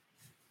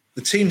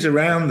the teams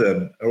around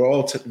them are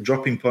all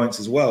dropping points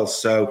as well.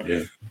 So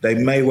they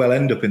may well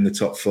end up in the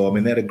top four. I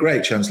mean, they had a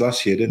great chance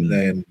last year, didn't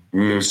they? And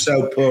they were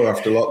so poor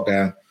after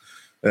lockdown.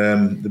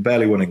 They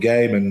barely won a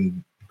game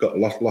and got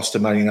lost to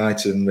Man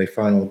United in the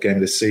final game of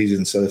the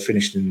season. So they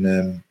finished in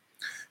the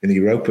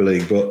Europa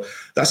League. But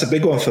that's a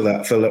big one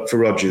for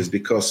Rodgers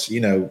because,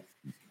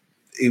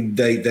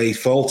 they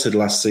faltered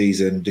last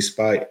season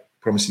despite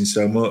promising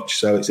so much.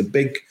 So it's a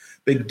big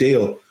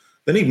deal.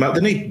 They need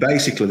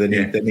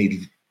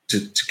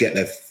to get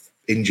their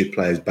injured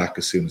players back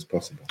as soon as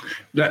possible.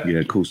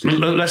 Of course.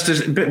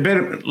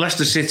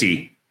 Leicester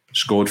City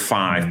scored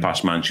 5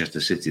 past Manchester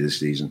City this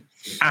season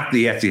at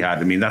the Etihad.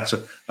 I mean, that's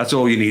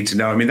all you need to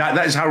know. I mean,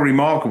 that is how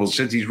remarkable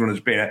City's run has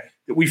been.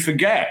 That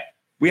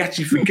we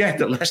actually forget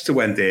that Leicester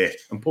went there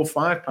and put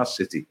 5 past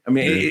City. I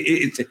mean,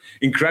 it's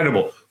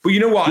incredible. But you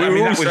know what?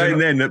 We were all saying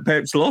then that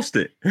Pep's lost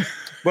it.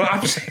 Well,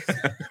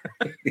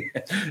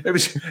 it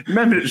was.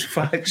 Remember, it was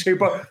 5-2.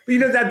 But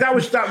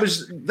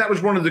that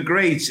was one of the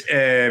great,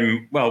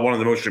 one of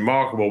the most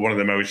remarkable, one of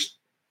the most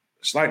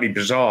slightly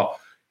bizarre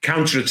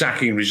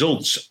counter-attacking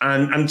results.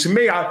 And to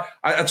me, I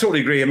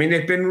totally agree. I mean,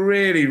 they've been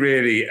really,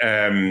 really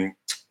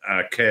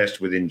cursed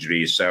with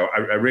injuries. So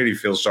I really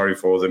feel sorry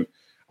for them.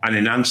 And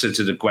in answer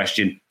to the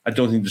question, I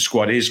don't think the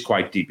squad is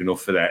quite deep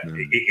enough for that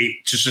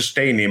to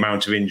sustain the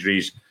amount of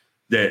injuries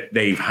that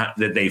they've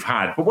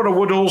had. But what I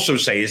would also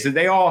say is that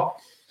they are,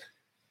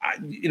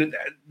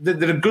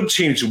 they're a good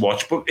team to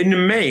watch. But in the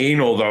main,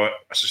 although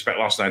I suspect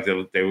last night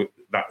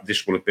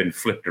this would have been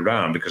flipped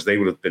around because they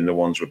would have been the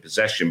ones with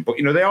possession. But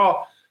they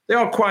are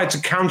quite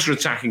a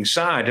counter-attacking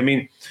side. I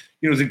mean,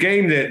 the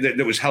game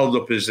that was held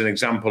up as an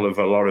example of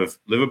a lot of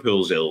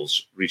Liverpool's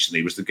ills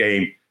recently was the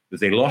game that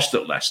they lost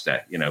at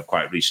Leicester,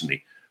 quite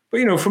recently.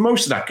 But, for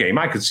most of that game,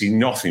 I could see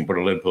nothing but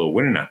a Liverpool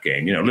winning that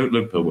game.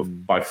 Liverpool were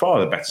by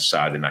far the better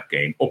side in that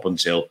game up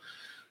until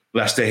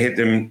Leicester hit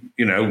them,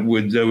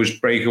 with those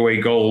breakaway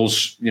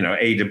goals,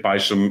 aided by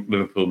some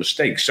Liverpool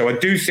mistakes. So I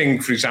do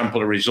think, for example,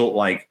 a result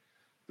like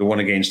the one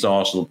against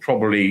Arsenal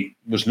probably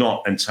was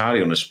not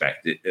entirely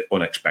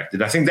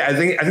unexpected. I think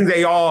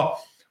they are.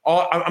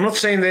 I'm not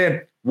saying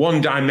they're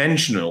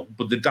one-dimensional,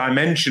 but the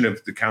dimension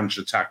of the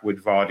counter-attack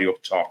with Vardy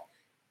up top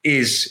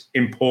is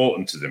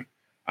important to them.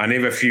 And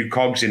if a few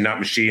cogs in that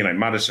machine, like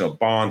Maddison or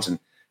Barnes, and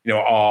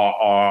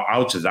are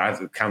out of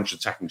that, the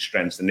counter-attacking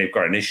strengths, then they've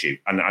got an issue.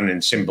 And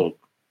in simple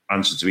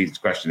answer to Edith's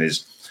question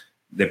is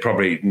they're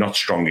probably not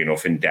strong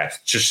enough in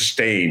depth to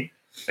sustain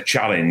a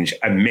challenge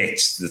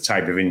amidst the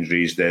type of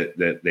injuries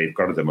that they've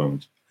got at the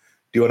moment.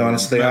 Do you want to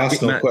answer the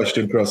Arsenal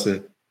question,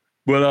 Crossy?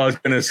 Well, I was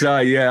going to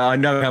say, I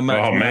know how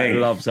much Matt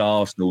loves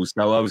Arsenal,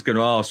 so I was going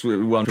to ask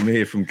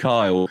one from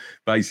Kyle.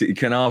 Basically,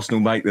 can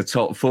Arsenal make the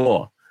top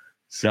four?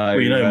 So,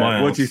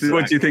 what do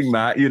you think,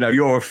 Matt?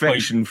 Your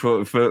affection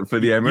for the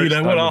Emirates.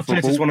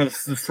 Arteta's one of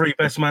the 3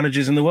 best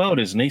managers in the world,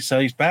 isn't he? So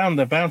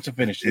they're bound to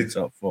finish in the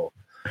top 4.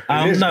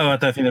 No, I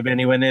don't think they'll be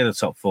anywhere near the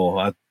top 4.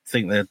 I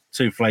think they're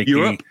too flaky.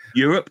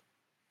 Europe.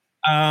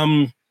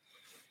 Well,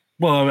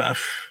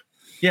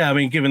 yeah. I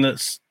mean, given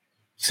that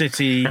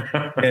City,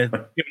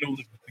 given all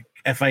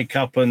the FA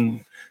Cup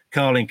and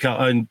Carling Cup,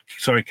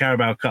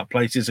 Carabao Cup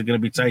places are going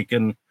to be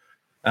taken.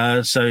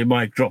 So it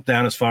might drop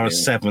down as far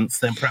as 7th,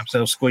 then perhaps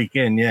they'll squeak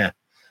in,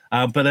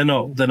 but they're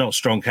not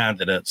strong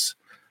candidates.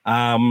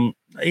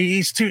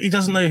 He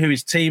doesn't know who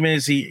his team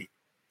is.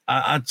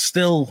 I'd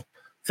still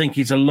think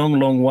he's a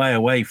long way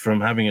away from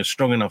having a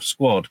strong enough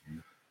squad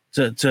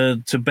to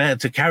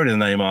carry the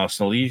name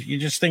Arsenal. You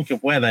just think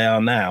of where they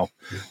are now.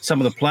 Some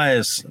of the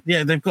players,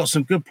 they've got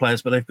some good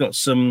players, but they've got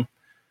some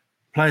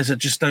players that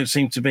just don't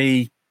seem to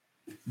be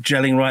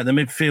gelling right. The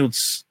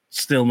midfield's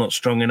still not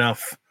strong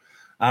enough.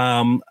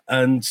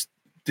 And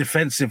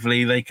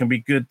defensively, they can be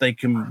good, they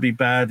can be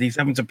bad. He's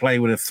having to play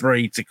with a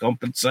 3 to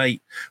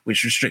compensate,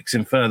 which restricts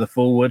him further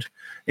forward.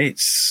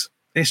 It's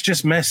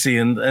just messy,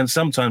 and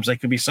sometimes they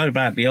can be so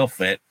badly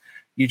off it.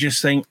 you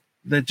just think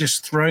they're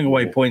just throwing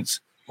away points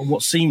on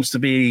what seems to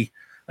be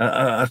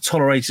a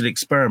tolerated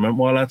experiment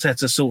while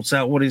Arteta sorts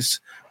out what his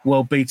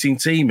world-beating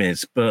team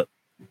is. But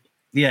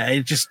yeah,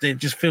 it just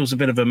feels a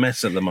bit of a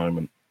mess at the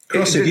moment.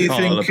 Crossy, do you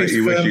think if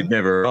you wish you'd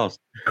never asked?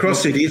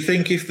 Crossy, do you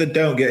think if they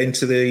don't get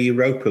into the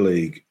Europa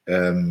League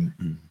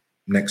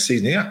next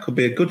season, that could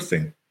be a good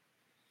thing?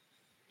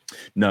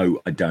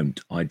 No, I don't.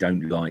 I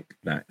don't like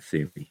that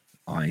theory.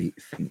 I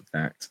think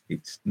that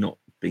it's not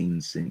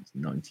been since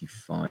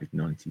 95,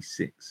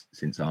 96,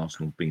 since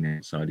Arsenal have been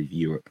outside of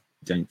Europe.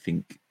 I don't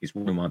think it's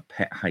one of my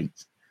pet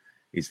hates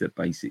is that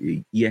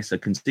basically, yes, I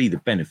can see the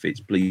benefits,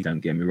 please don't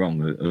get me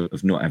wrong,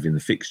 of not having the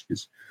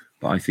fixtures.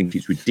 But I think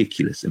it's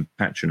ridiculous and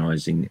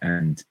patronising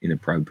and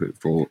inappropriate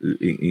for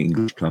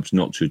English clubs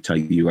not to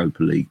take the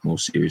Europa League more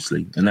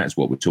seriously. And that's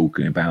what we're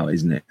talking about,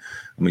 isn't it?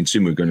 I mean,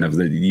 soon we're going to have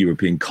the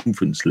European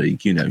Conference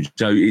League, you know.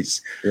 So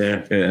it's,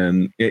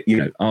 you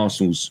know,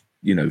 Arsenal's,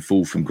 you know,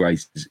 fall from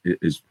grace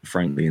is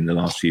frankly in the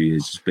last few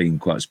years has been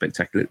quite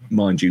spectacular.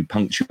 Mind you,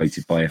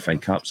 punctuated by FA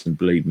Cups. And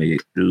believe me, a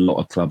lot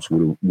of clubs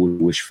would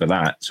wish for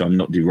that. So I'm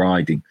not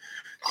deriding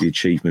the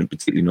achievement,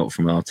 particularly not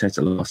from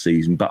Arteta last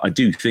season. But I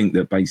do think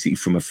that basically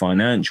from a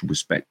financial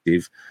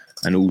perspective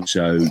and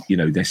also, you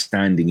know, their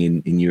standing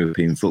in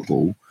European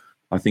football,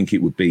 I think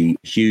it would be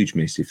a huge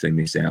miss if they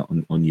miss out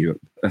on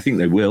Europe. I think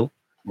they will.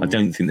 I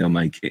don't think they'll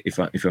make it, if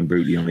I'm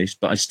brutally honest.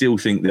 But I still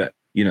think that,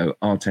 you know,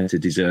 Arteta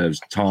deserves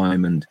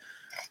time and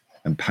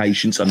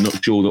patience. I'm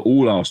not sure that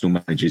all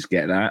Arsenal managers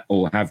get that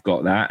or have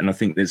got that. And I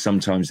think that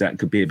sometimes that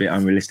could be a bit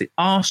unrealistic.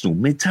 Arsenal,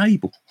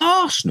 mid-table.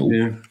 Arsenal.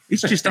 Yeah.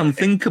 It's just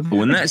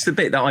unthinkable. And that's the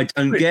bit that I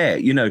don't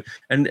get, you know.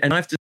 And I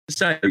have to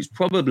say, it's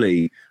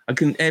probably,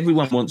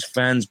 everyone wants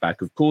fans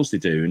back. Of course they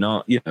do. And,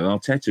 you know,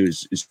 Arteta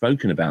has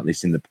spoken about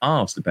this in the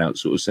past, about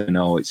sort of saying,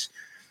 oh, it's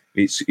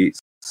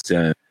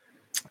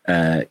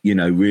you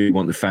know, really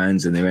want the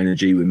fans and their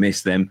energy. We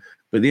miss them.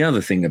 But the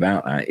other thing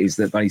about that is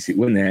that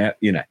basically when they're,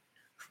 you know,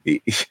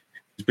 there's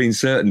been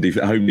certain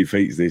home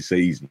defeats this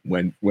season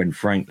when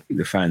frankly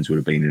the fans would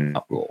have been in an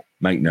uproar.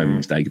 Make no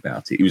mistake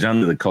about it. He was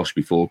under the cosh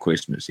before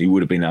Christmas. He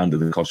would have been under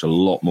the cosh a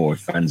lot more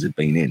if fans had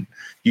been in.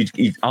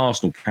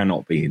 Arsenal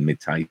cannot be in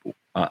mid-table.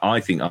 I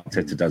think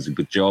Arteta does a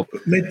good job.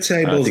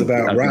 Mid-table's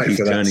about right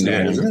for that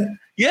season, isn't it?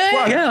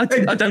 Yeah,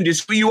 I don't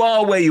disagree. You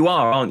are where you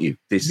are, aren't you?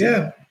 This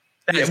season.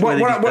 That's where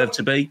they deserve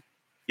to be.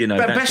 You know,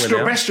 best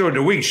story of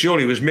the week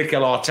surely was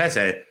Mikel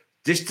Arteta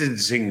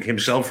distancing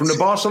himself from the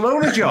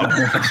Barcelona job.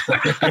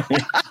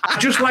 I'd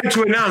just like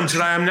to announce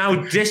that I am now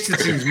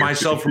distancing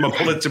myself from a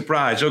Pulitzer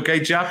Prize. Okay,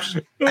 chaps?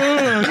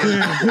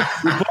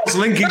 Reports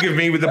linking of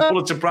me with the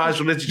Pulitzer Prize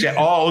for Literature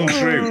are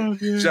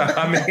untrue. So,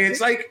 I mean, it's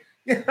like,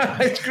 yeah,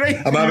 it's great.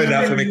 I'm having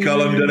that for my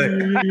column,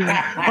 doesn't it?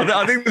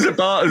 I think there's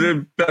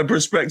a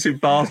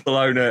prospective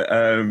Barcelona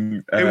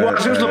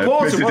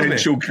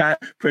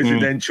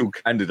presidential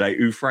candidate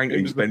who,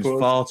 frankly, spends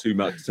far too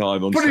much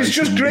time on. But it's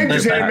just great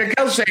to hear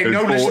Mikel saying,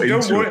 "No, listen,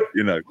 don't worry,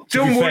 you know,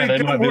 don't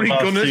worry,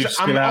 Gunners.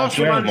 I'm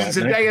Arsenal fans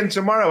today and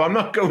tomorrow. I'm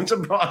not going to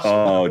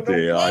Barcelona." Oh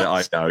dear,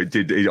 I know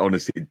it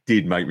honestly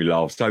did make me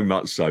laugh so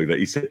much so that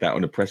he said that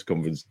on a press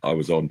conference I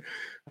was on.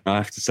 I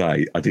have to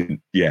say, I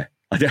didn't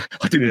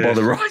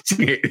bother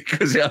writing it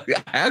because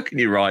how can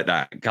you write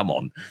that? Come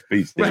on. Well,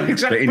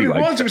 exactly. But anyway,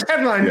 it was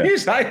headline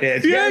news, I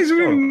did. Yeah, it's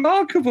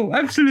remarkable.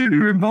 Absolutely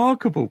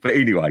remarkable. But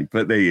anyway,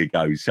 there you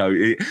go. So,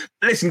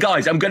 listen,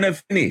 guys, I'm going to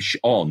finish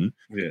on,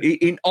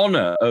 in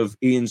honour of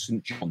Ian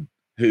St. John,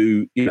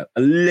 who, you know,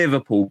 a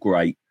Liverpool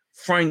great,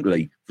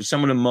 frankly, for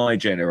someone of my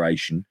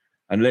generation,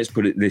 and let's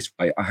put it this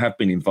way, I have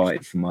been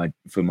invited for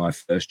my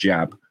first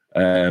jab.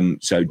 I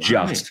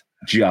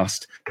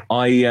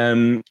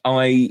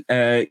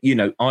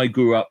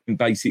grew up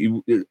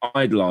basically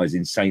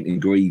idolising Saint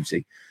and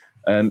Greavesy.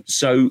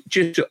 So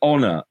just to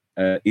honour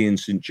Ian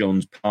St.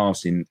 John's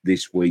passing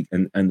this week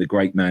and the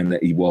great man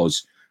that he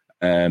was,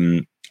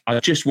 I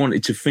just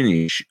wanted to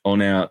finish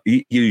on our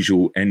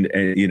usual and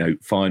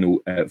final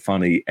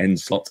funny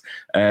end slot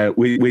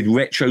with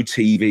retro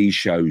TV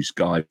shows,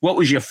 guys. What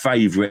was your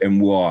favourite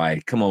and why?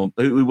 Come on,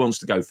 who wants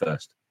to go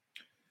first?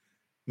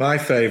 My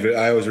favourite,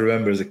 I always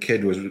remember as a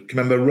kid, was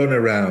remember Run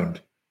Around.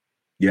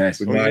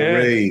 Yes, with Mike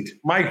Reid.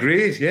 Mike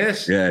Reid,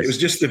 yes. It was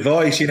just the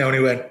voice, you know, and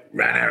he went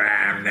 "Run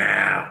around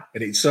now,"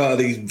 and it sort of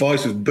his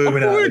voice was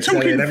booming out. We're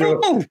talking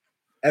football.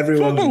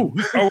 Everyone.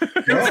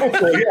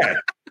 Football, yeah.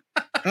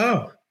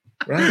 Oh,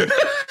 right.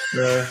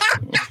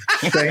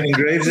 Saint and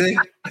Greavesy.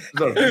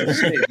 Run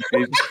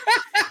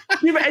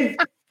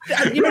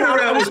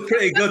Around was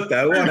pretty good,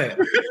 though, wasn't it?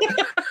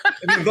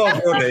 It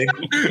involved running.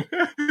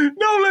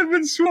 Noel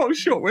Edmonds swap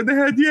shot when they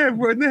had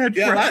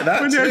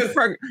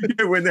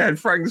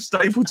Frank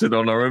Stapleton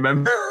on. I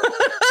remember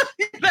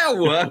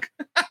that'll work.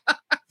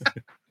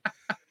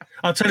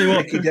 I'll tell you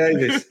what, Ricky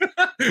Davis.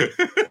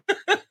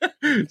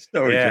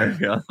 Sorry,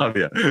 Jamie, I love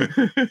you.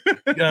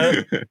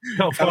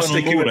 Cup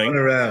final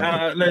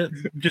morning.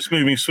 Just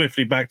moving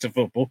swiftly back to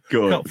football.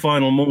 Cup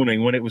final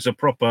morning when it was a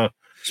proper.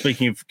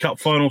 Speaking of cup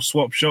final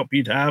swap shop,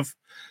 you'd have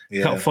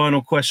cup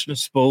final question of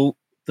sport,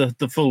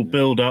 the full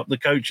build up, the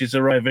coaches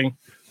arriving,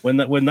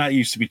 when that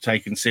used to be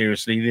taken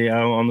seriously,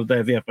 on the day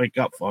of the FA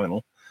Cup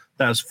final.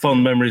 That's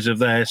fond memories of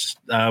theirs.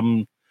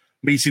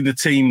 Meeting the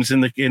teams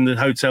in the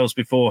hotels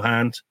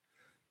beforehand,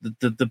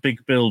 the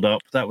big build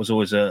up. That was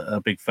always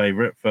a big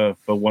favourite for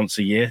once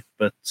a year.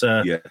 But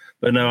no,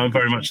 I'm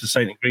very much the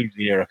St. Greaves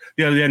era.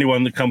 The only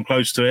one that come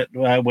close to it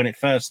when it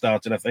first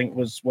started, I think,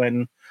 was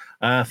when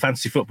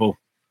Fantasy Football.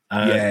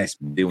 Yes,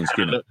 Deal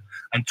Skinner,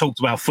 and talked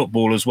about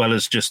football as well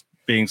as just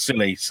being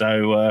silly.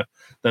 So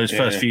those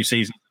first few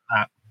seasons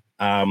of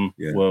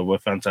that were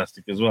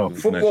fantastic as well.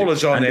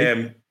 Footballers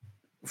on.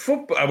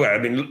 Football. Well, I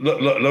mean,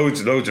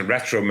 loads of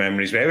retro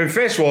memories. I mean,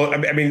 first of all,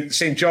 I mean,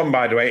 St. John,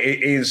 by the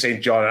way, Ian St.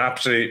 John,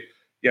 absolutely.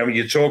 I mean,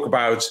 you talk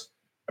about.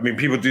 I mean,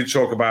 people do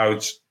talk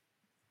about.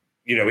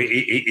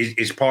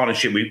 His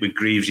partnership with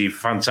Greavesy,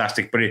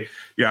 fantastic. But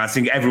I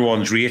think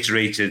everyone's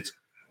reiterated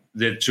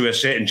that to a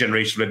certain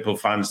generation of Liverpool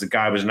fans, the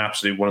guy was an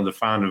absolute one of the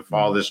founding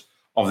fathers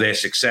of their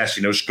success.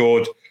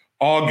 Scored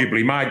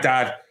arguably. My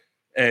dad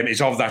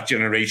is of that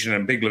generation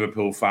and a big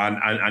Liverpool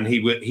fan, and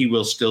he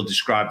will still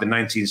describe the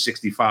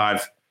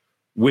 1965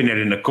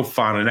 winner in the cup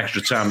final in extra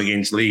time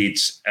against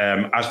Leeds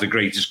as the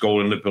greatest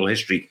goal in Liverpool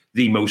history,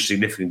 the most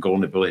significant goal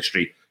in Liverpool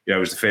history. It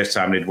was the first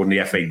time they'd won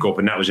the FA Cup,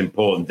 and that was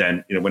important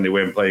then. When they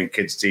weren't playing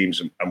kids' teams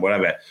and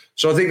whatever.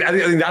 So I think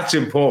that's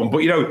important.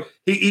 But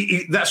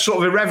he that sort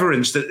of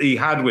irreverence that he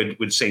had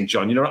with St.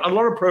 John. A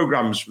lot of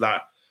programs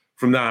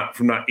from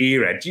that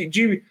era. Do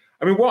you?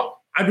 I mean, what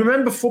I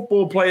remember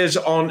football players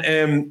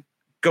on.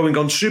 Going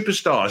on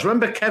Superstars.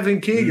 Remember Kevin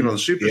Keegan on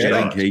Superstars?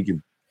 Yeah,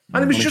 Keegan.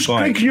 And it was just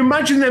great. Can you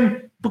imagine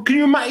them? But can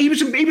you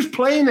imagine? He was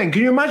playing then.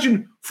 Can you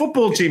imagine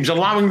football teams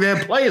allowing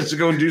their players to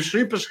go and do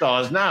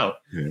Superstars now?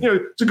 Yeah.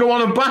 To go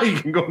on a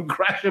bike and go and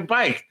crash a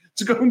bike,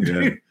 to go and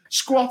do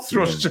squat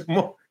thrusts and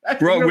more.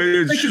 Bro,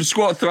 we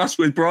squat thrust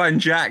with Brian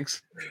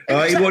Jacks.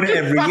 Oh, he won it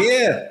every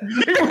year.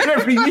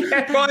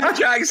 Brian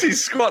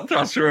Jacks' squat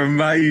thrusts are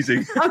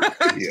amazing.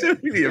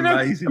 Absolutely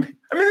amazing.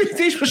 I mean,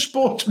 these were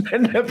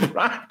sportsmen that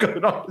Brad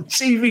going on a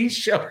TV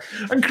show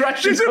and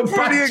crashing a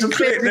brilliant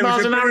clip. There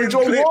was a brilliant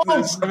clip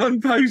that someone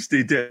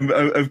posted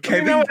of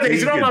Kevin Nowadays,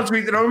 Keegan. They're not allowed to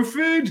eat their own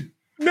food.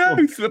 No,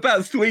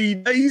 about 3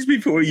 days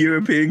before a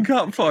European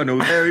Cup final,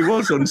 there he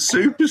was on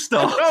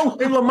Superstar.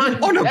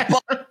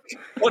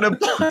 On a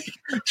bike,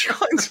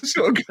 trying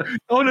to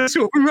on a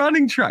sort of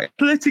running track,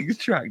 athletics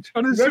track,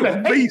 trying to sort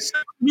of beat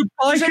the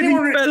bike, and he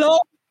fell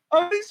off.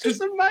 Oh, it's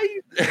just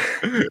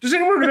amazing. Does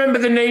anyone remember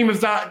the name of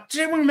that? Does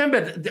anyone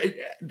remember?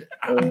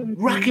 I'm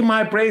racking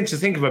my brain to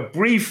think of a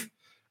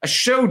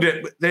show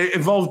that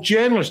involved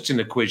journalists in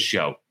a quiz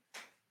show.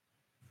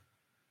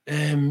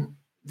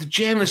 The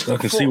journalist. I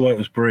can see why it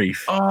was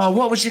brief. Oh,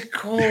 what was it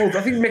called?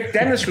 I think Mick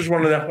Dennis was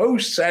one of the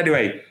hosts.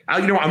 Anyway,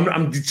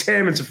 I'm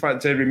determined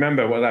to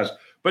remember what that was.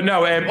 But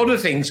no, other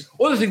things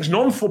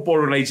non-football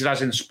related,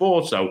 as in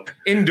sports, though.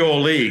 Indoor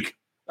league.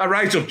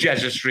 Right up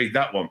Jezza Street,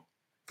 that one.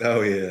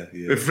 Oh, yeah.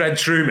 With Fred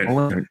Truman.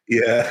 Oh,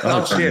 yeah.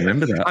 I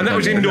remember that. And that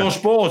was indoor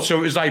sports,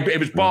 so it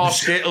was bar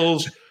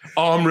skittles,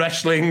 arm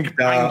wrestling,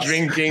 pint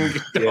drinking.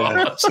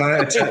 Yeah.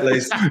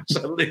 Absolutely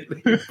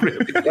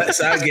brilliant. Let's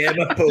our game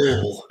of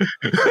pool.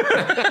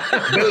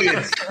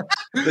 Brilliant.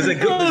 There's a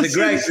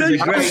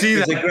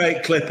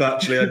great clip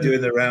actually. I'm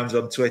doing the rounds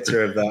on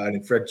Twitter of that,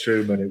 and Fred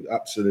Truman is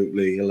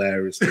absolutely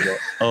hilarious to watch.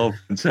 Oh,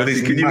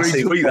 fantastic! Can you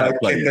retweet that,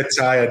 please? The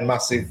tie and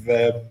massive.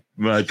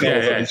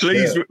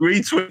 Please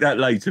retweet that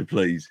later,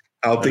 please.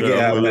 I'll dig it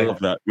out. We'll love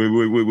that.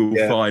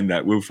 We'll find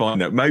that. We'll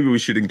find that. Maybe we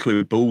should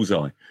include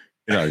Bullseye.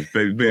 It'd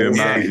be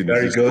amazing.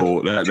 Very good.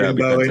 Sport. That'd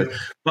be fantastic.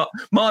 But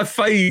my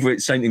favourite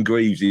St.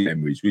 Greaves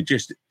memories were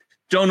just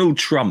Donald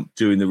Trump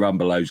doing the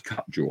Rumbelows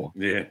Cup draw.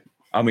 Yeah.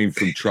 I mean,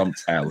 from Trump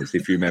Towers,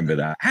 if you remember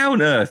that. How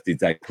on earth did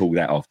they pull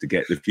that off to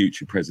get the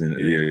future president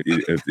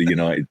of the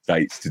United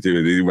States to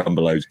do the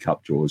Rumbelows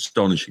Cup draw?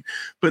 Astonishing.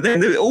 But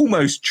then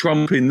almost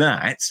trumping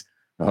that.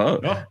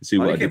 See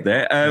what I did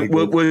there.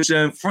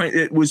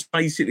 It was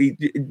basically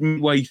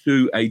midway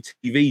through a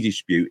TV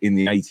dispute in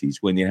the 80s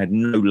when you had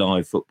no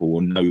live football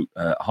or no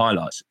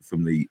highlights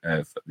from the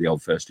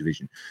old First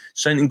Division.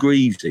 St.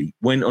 Greavesy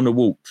went on a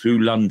walk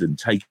through London,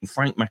 taking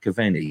Frank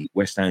McAvenny,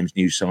 West Ham's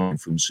new sign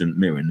from St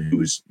Mirren, who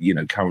was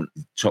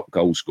currently top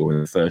goal scorer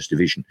in the First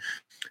Division,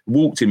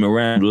 walked him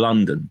around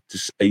London to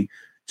say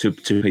to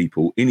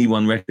people,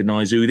 anyone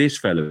recognise who this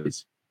fellow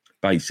is?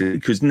 Basically,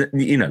 because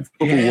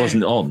football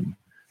wasn't on.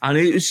 And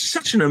it was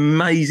such an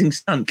amazing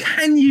stunt.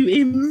 Can you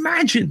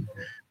imagine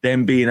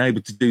them being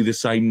able to do the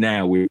same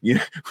now with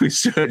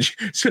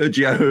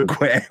Sergio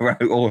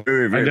Aguero or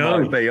whoever it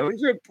might be? It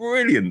was a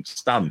brilliant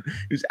stunt.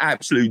 It was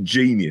absolute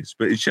genius.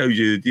 But it shows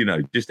you,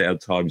 just how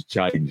times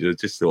change. I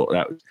just thought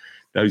that was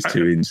those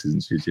two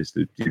incidents just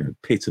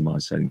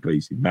epitomise St.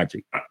 Greavesy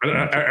magic.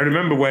 I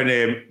remember when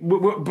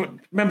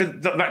remember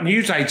that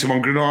news item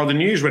on Granada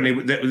News when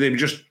they were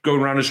just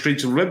going around the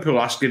streets of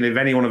Liverpool asking if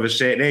anyone of a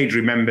certain age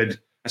remembered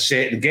a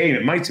certain game.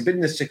 It might have been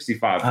the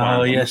 65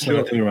 final. Oh, yes,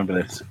 I do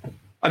remember this.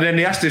 And then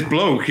they asked this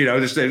bloke, who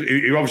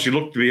obviously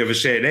looked to be of a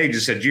certain age,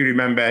 and said, do you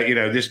remember,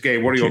 this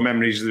game? What are your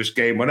memories of this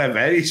game?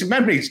 Whatever. He said,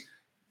 memories?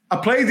 I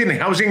played in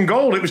it. I was in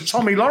goal. It was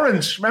Tommy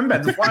Lawrence. Remember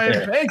the flying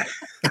pig?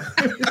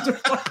 It was the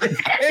flying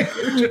pig.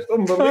 It was just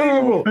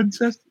unbelievable. Oh,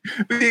 fantastic.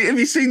 Have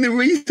you seen the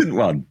recent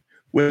one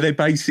where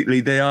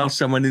they ask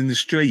someone in the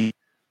street,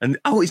 and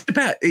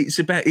it's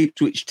about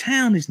Ipswich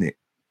Town, isn't it?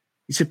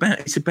 It's about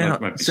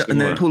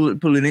and they're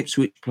pulling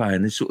Ipswich player,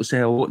 and they sort of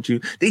say, "Oh, what do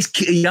you?" This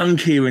young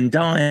Kieran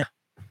Dyer.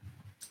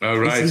 Oh,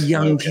 right. It's a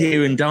young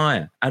Kieran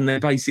Dyer. And they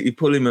basically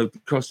pull him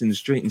across in the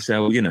street and say,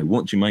 well,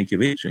 what do you make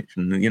of Ipswich?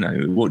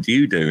 And, what do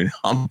you do? And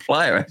I'm a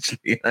player, actually.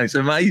 It's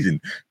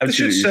amazing. They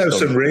should serve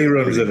some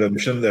reruns of them,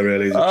 shouldn't they,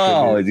 really? It's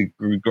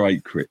a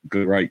great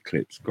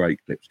clips.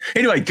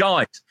 Anyway,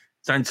 guys,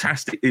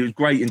 fantastic. It was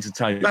great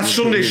entertainment. That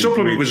Sunday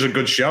supplement was a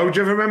good show. Do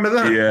you ever remember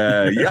that?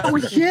 Yeah. Oh,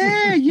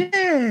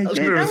 yeah. That was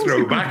a bit of a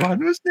throwback.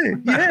 One, wasn't it?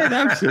 Yeah,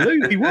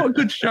 absolutely. What a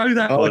good show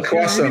that was. The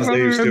croissants they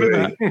used to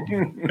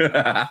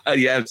eat.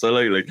 Yeah,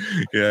 absolutely.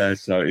 Yeah,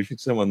 so if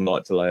someone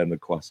like to lay on the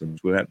croissants,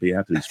 we'll be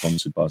happily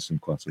sponsored by some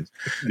croissants.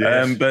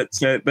 Yes. But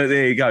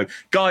there you go.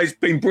 Guys,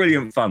 been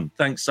brilliant fun.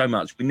 Thanks so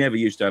much. We never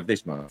used to have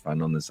this much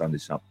fun on the Sunday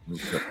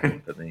supplement.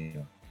 But there you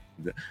go.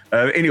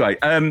 Anyway,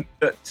 I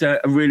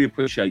really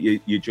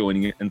appreciate you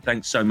joining it, and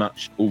thanks so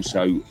much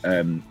also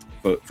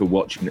for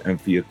watching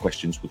and for your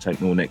questions. We'll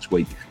take more next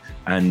week,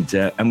 and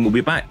we'll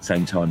be back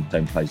same time,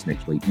 same place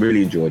next week.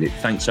 Really enjoyed it.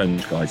 Thanks so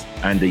much, guys.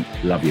 Andy,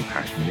 love your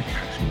passion.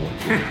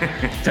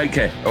 Take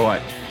care. All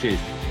right. Cheers.